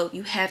at 12,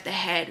 you have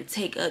to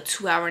take a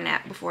 2-hour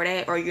nap before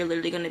that, or you're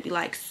literally going to be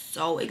like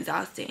so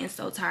exhausted and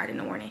so tired in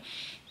the morning.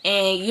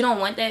 And you don't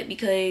want that,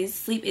 because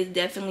sleep is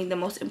definitely the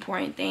most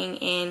important thing,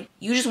 and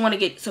you just want to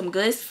get some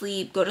good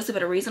sleep, go to sleep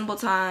at a reasonable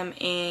time,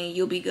 and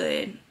you'll be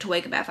good to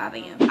wake up at 5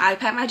 a.m. I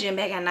pack my gym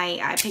bag at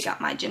night. I pick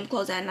out my gym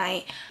clothes at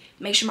night,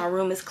 make sure my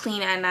room is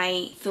clean at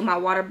night, fill my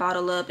water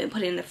bottle up and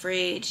put it in the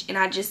fridge, and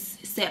I just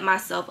set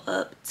myself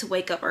up to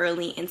wake up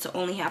early and to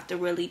only have to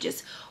really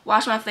just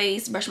wash my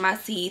face, brush my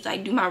teeth,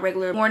 like do my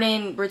regular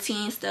morning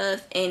routine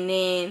stuff, and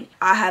then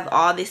I have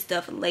all this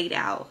stuff laid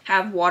out.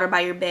 Have water by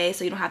your bed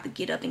so you don't have to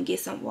get up and get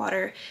some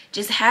water.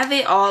 Just have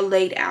it all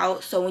laid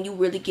out so when you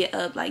really get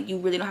up, like you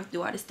really don't have to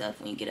do all this stuff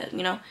when you get up,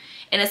 you know?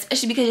 And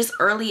especially because it's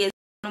early as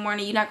in the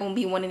morning, you're not gonna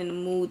be wanting in the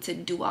mood to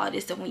do all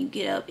this stuff when you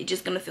get up. It's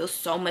just gonna feel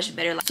so much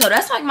better. So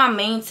that's like my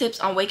main tips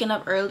on waking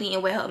up early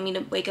and what helped me to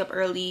wake up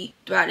early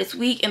throughout this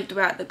week and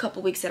throughout the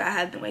couple weeks that I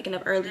have been waking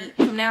up early.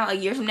 From now, a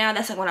year from now,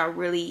 that's like when I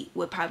really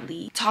would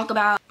probably talk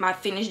about my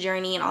fitness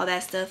journey and all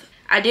that stuff.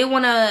 I did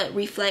want to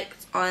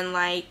reflect on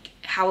like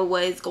how it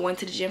was going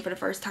to the gym for the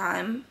first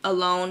time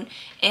alone,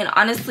 and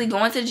honestly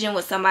going to the gym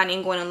with somebody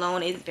and going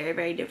alone is very,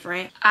 very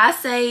different. I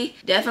say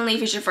definitely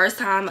if it's your first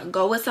time,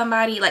 go with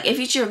somebody. Like if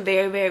it's your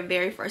very, very,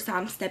 very first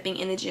time stepping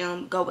in the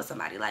gym, go with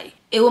somebody. Like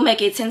it will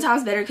make it 10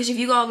 times better, because if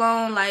you go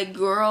alone, like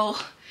girl,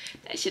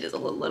 that shit is a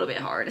little bit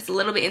hard. It's a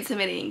little bit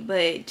intimidating,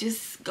 but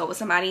just go with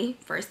somebody.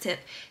 First tip.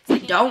 It's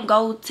like, don't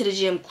go to the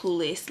gym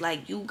clueless.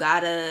 Like you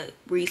gotta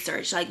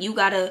research. Like you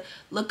gotta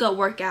look up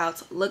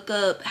workouts, look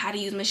up how to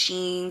use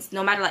machines.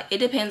 No matter, like, it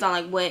depends on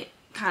like what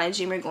kind of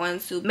gym you're going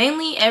to.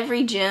 Mainly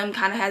every gym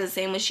kind of has the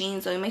same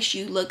machine, so make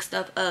sure you look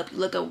stuff up,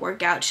 look up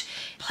workouts,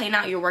 plan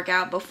out your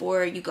workout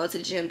before you go to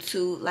the gym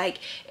too. Like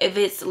if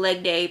it's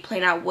leg day,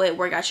 plan out what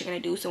workouts you're gonna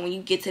do, so when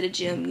you get to the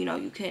gym, you know,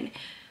 you can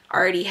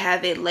already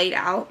have it laid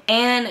out.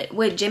 And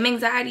with gym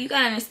anxiety, you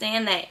gotta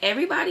understand that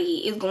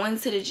everybody is going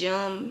to the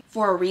gym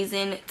for a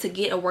reason, to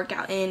get a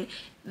workout in.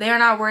 They're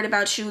not worried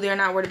about you. They're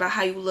not worried about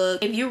how you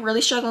look. If you're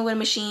really struggling with a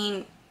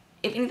machine,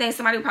 if anything,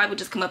 somebody will probably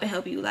just come up and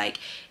help you. Like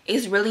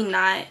it's really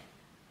not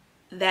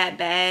that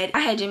bad. I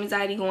had gym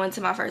anxiety going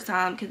to my first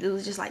time because it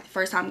was just like the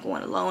first time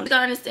going alone. You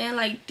gotta understand,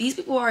 like, these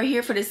people are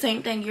here for the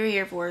same thing you're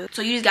here for,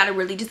 so you just gotta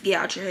really just get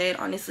out your head,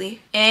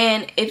 honestly.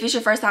 And if it's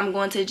your first time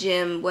going to the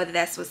gym, whether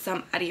that's with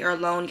somebody or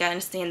alone, you gotta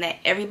understand that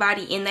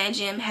everybody in that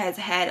gym has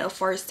had a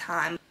first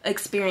time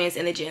experience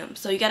in the gym.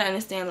 So you gotta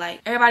understand, like,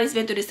 everybody's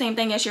been through the same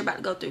thing that you're about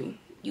to go through.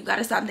 You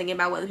gotta stop thinking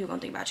about what other people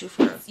gonna think about you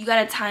for real. You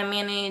gotta time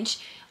manage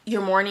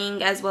your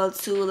morning as well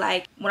too.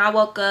 Like when I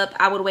woke up,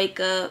 I would wake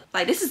up,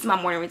 like this is my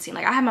morning routine.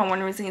 Like I have my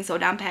morning routine so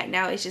down packed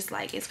now, it's just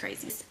like, it's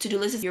crazy. To-do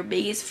list is your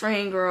biggest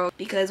friend, girl,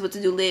 because with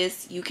to-do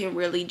list you can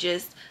really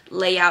just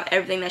lay out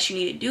everything that you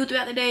need to do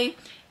throughout the day.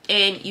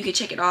 and you can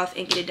check it off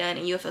and get it done,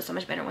 and you'll feel so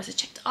much better once it's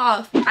checked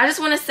off. I just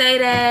want to say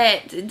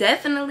that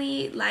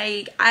definitely,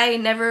 like, I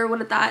never would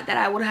have thought that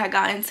I would have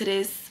gotten to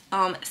this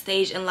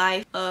stage in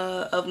life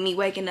of me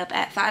waking up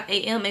at 5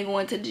 a.m. and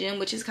going to the gym,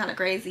 which is kind of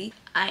crazy.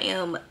 I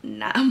am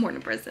not a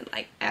morning person,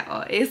 like, at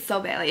all. It's so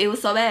bad. Like, it was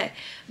so bad.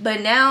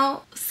 But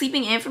now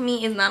sleeping in for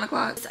me is 9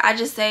 o'clock. So I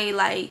just say,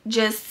 like,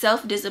 just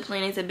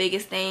self-discipline is the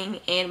biggest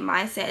thing, and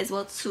mindset as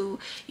well too.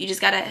 You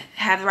just gotta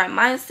have the right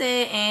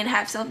mindset and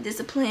have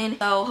self-discipline.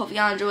 So hope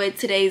y'all enjoyed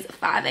today's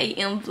 5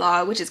 a.m.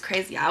 vlog, which is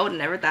crazy. I would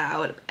never thought I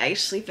would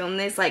actually film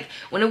this. Like,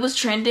 when it was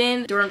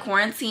trending during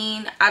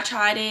quarantine, I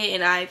tried it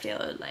and I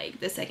failed like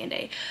the second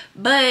day.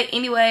 But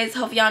anyways,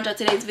 hope y'all enjoyed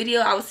today's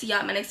video. I will see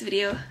y'all in my next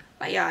video.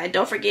 Bye, y'all, and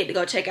don't forget to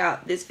go check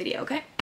out this video, okay?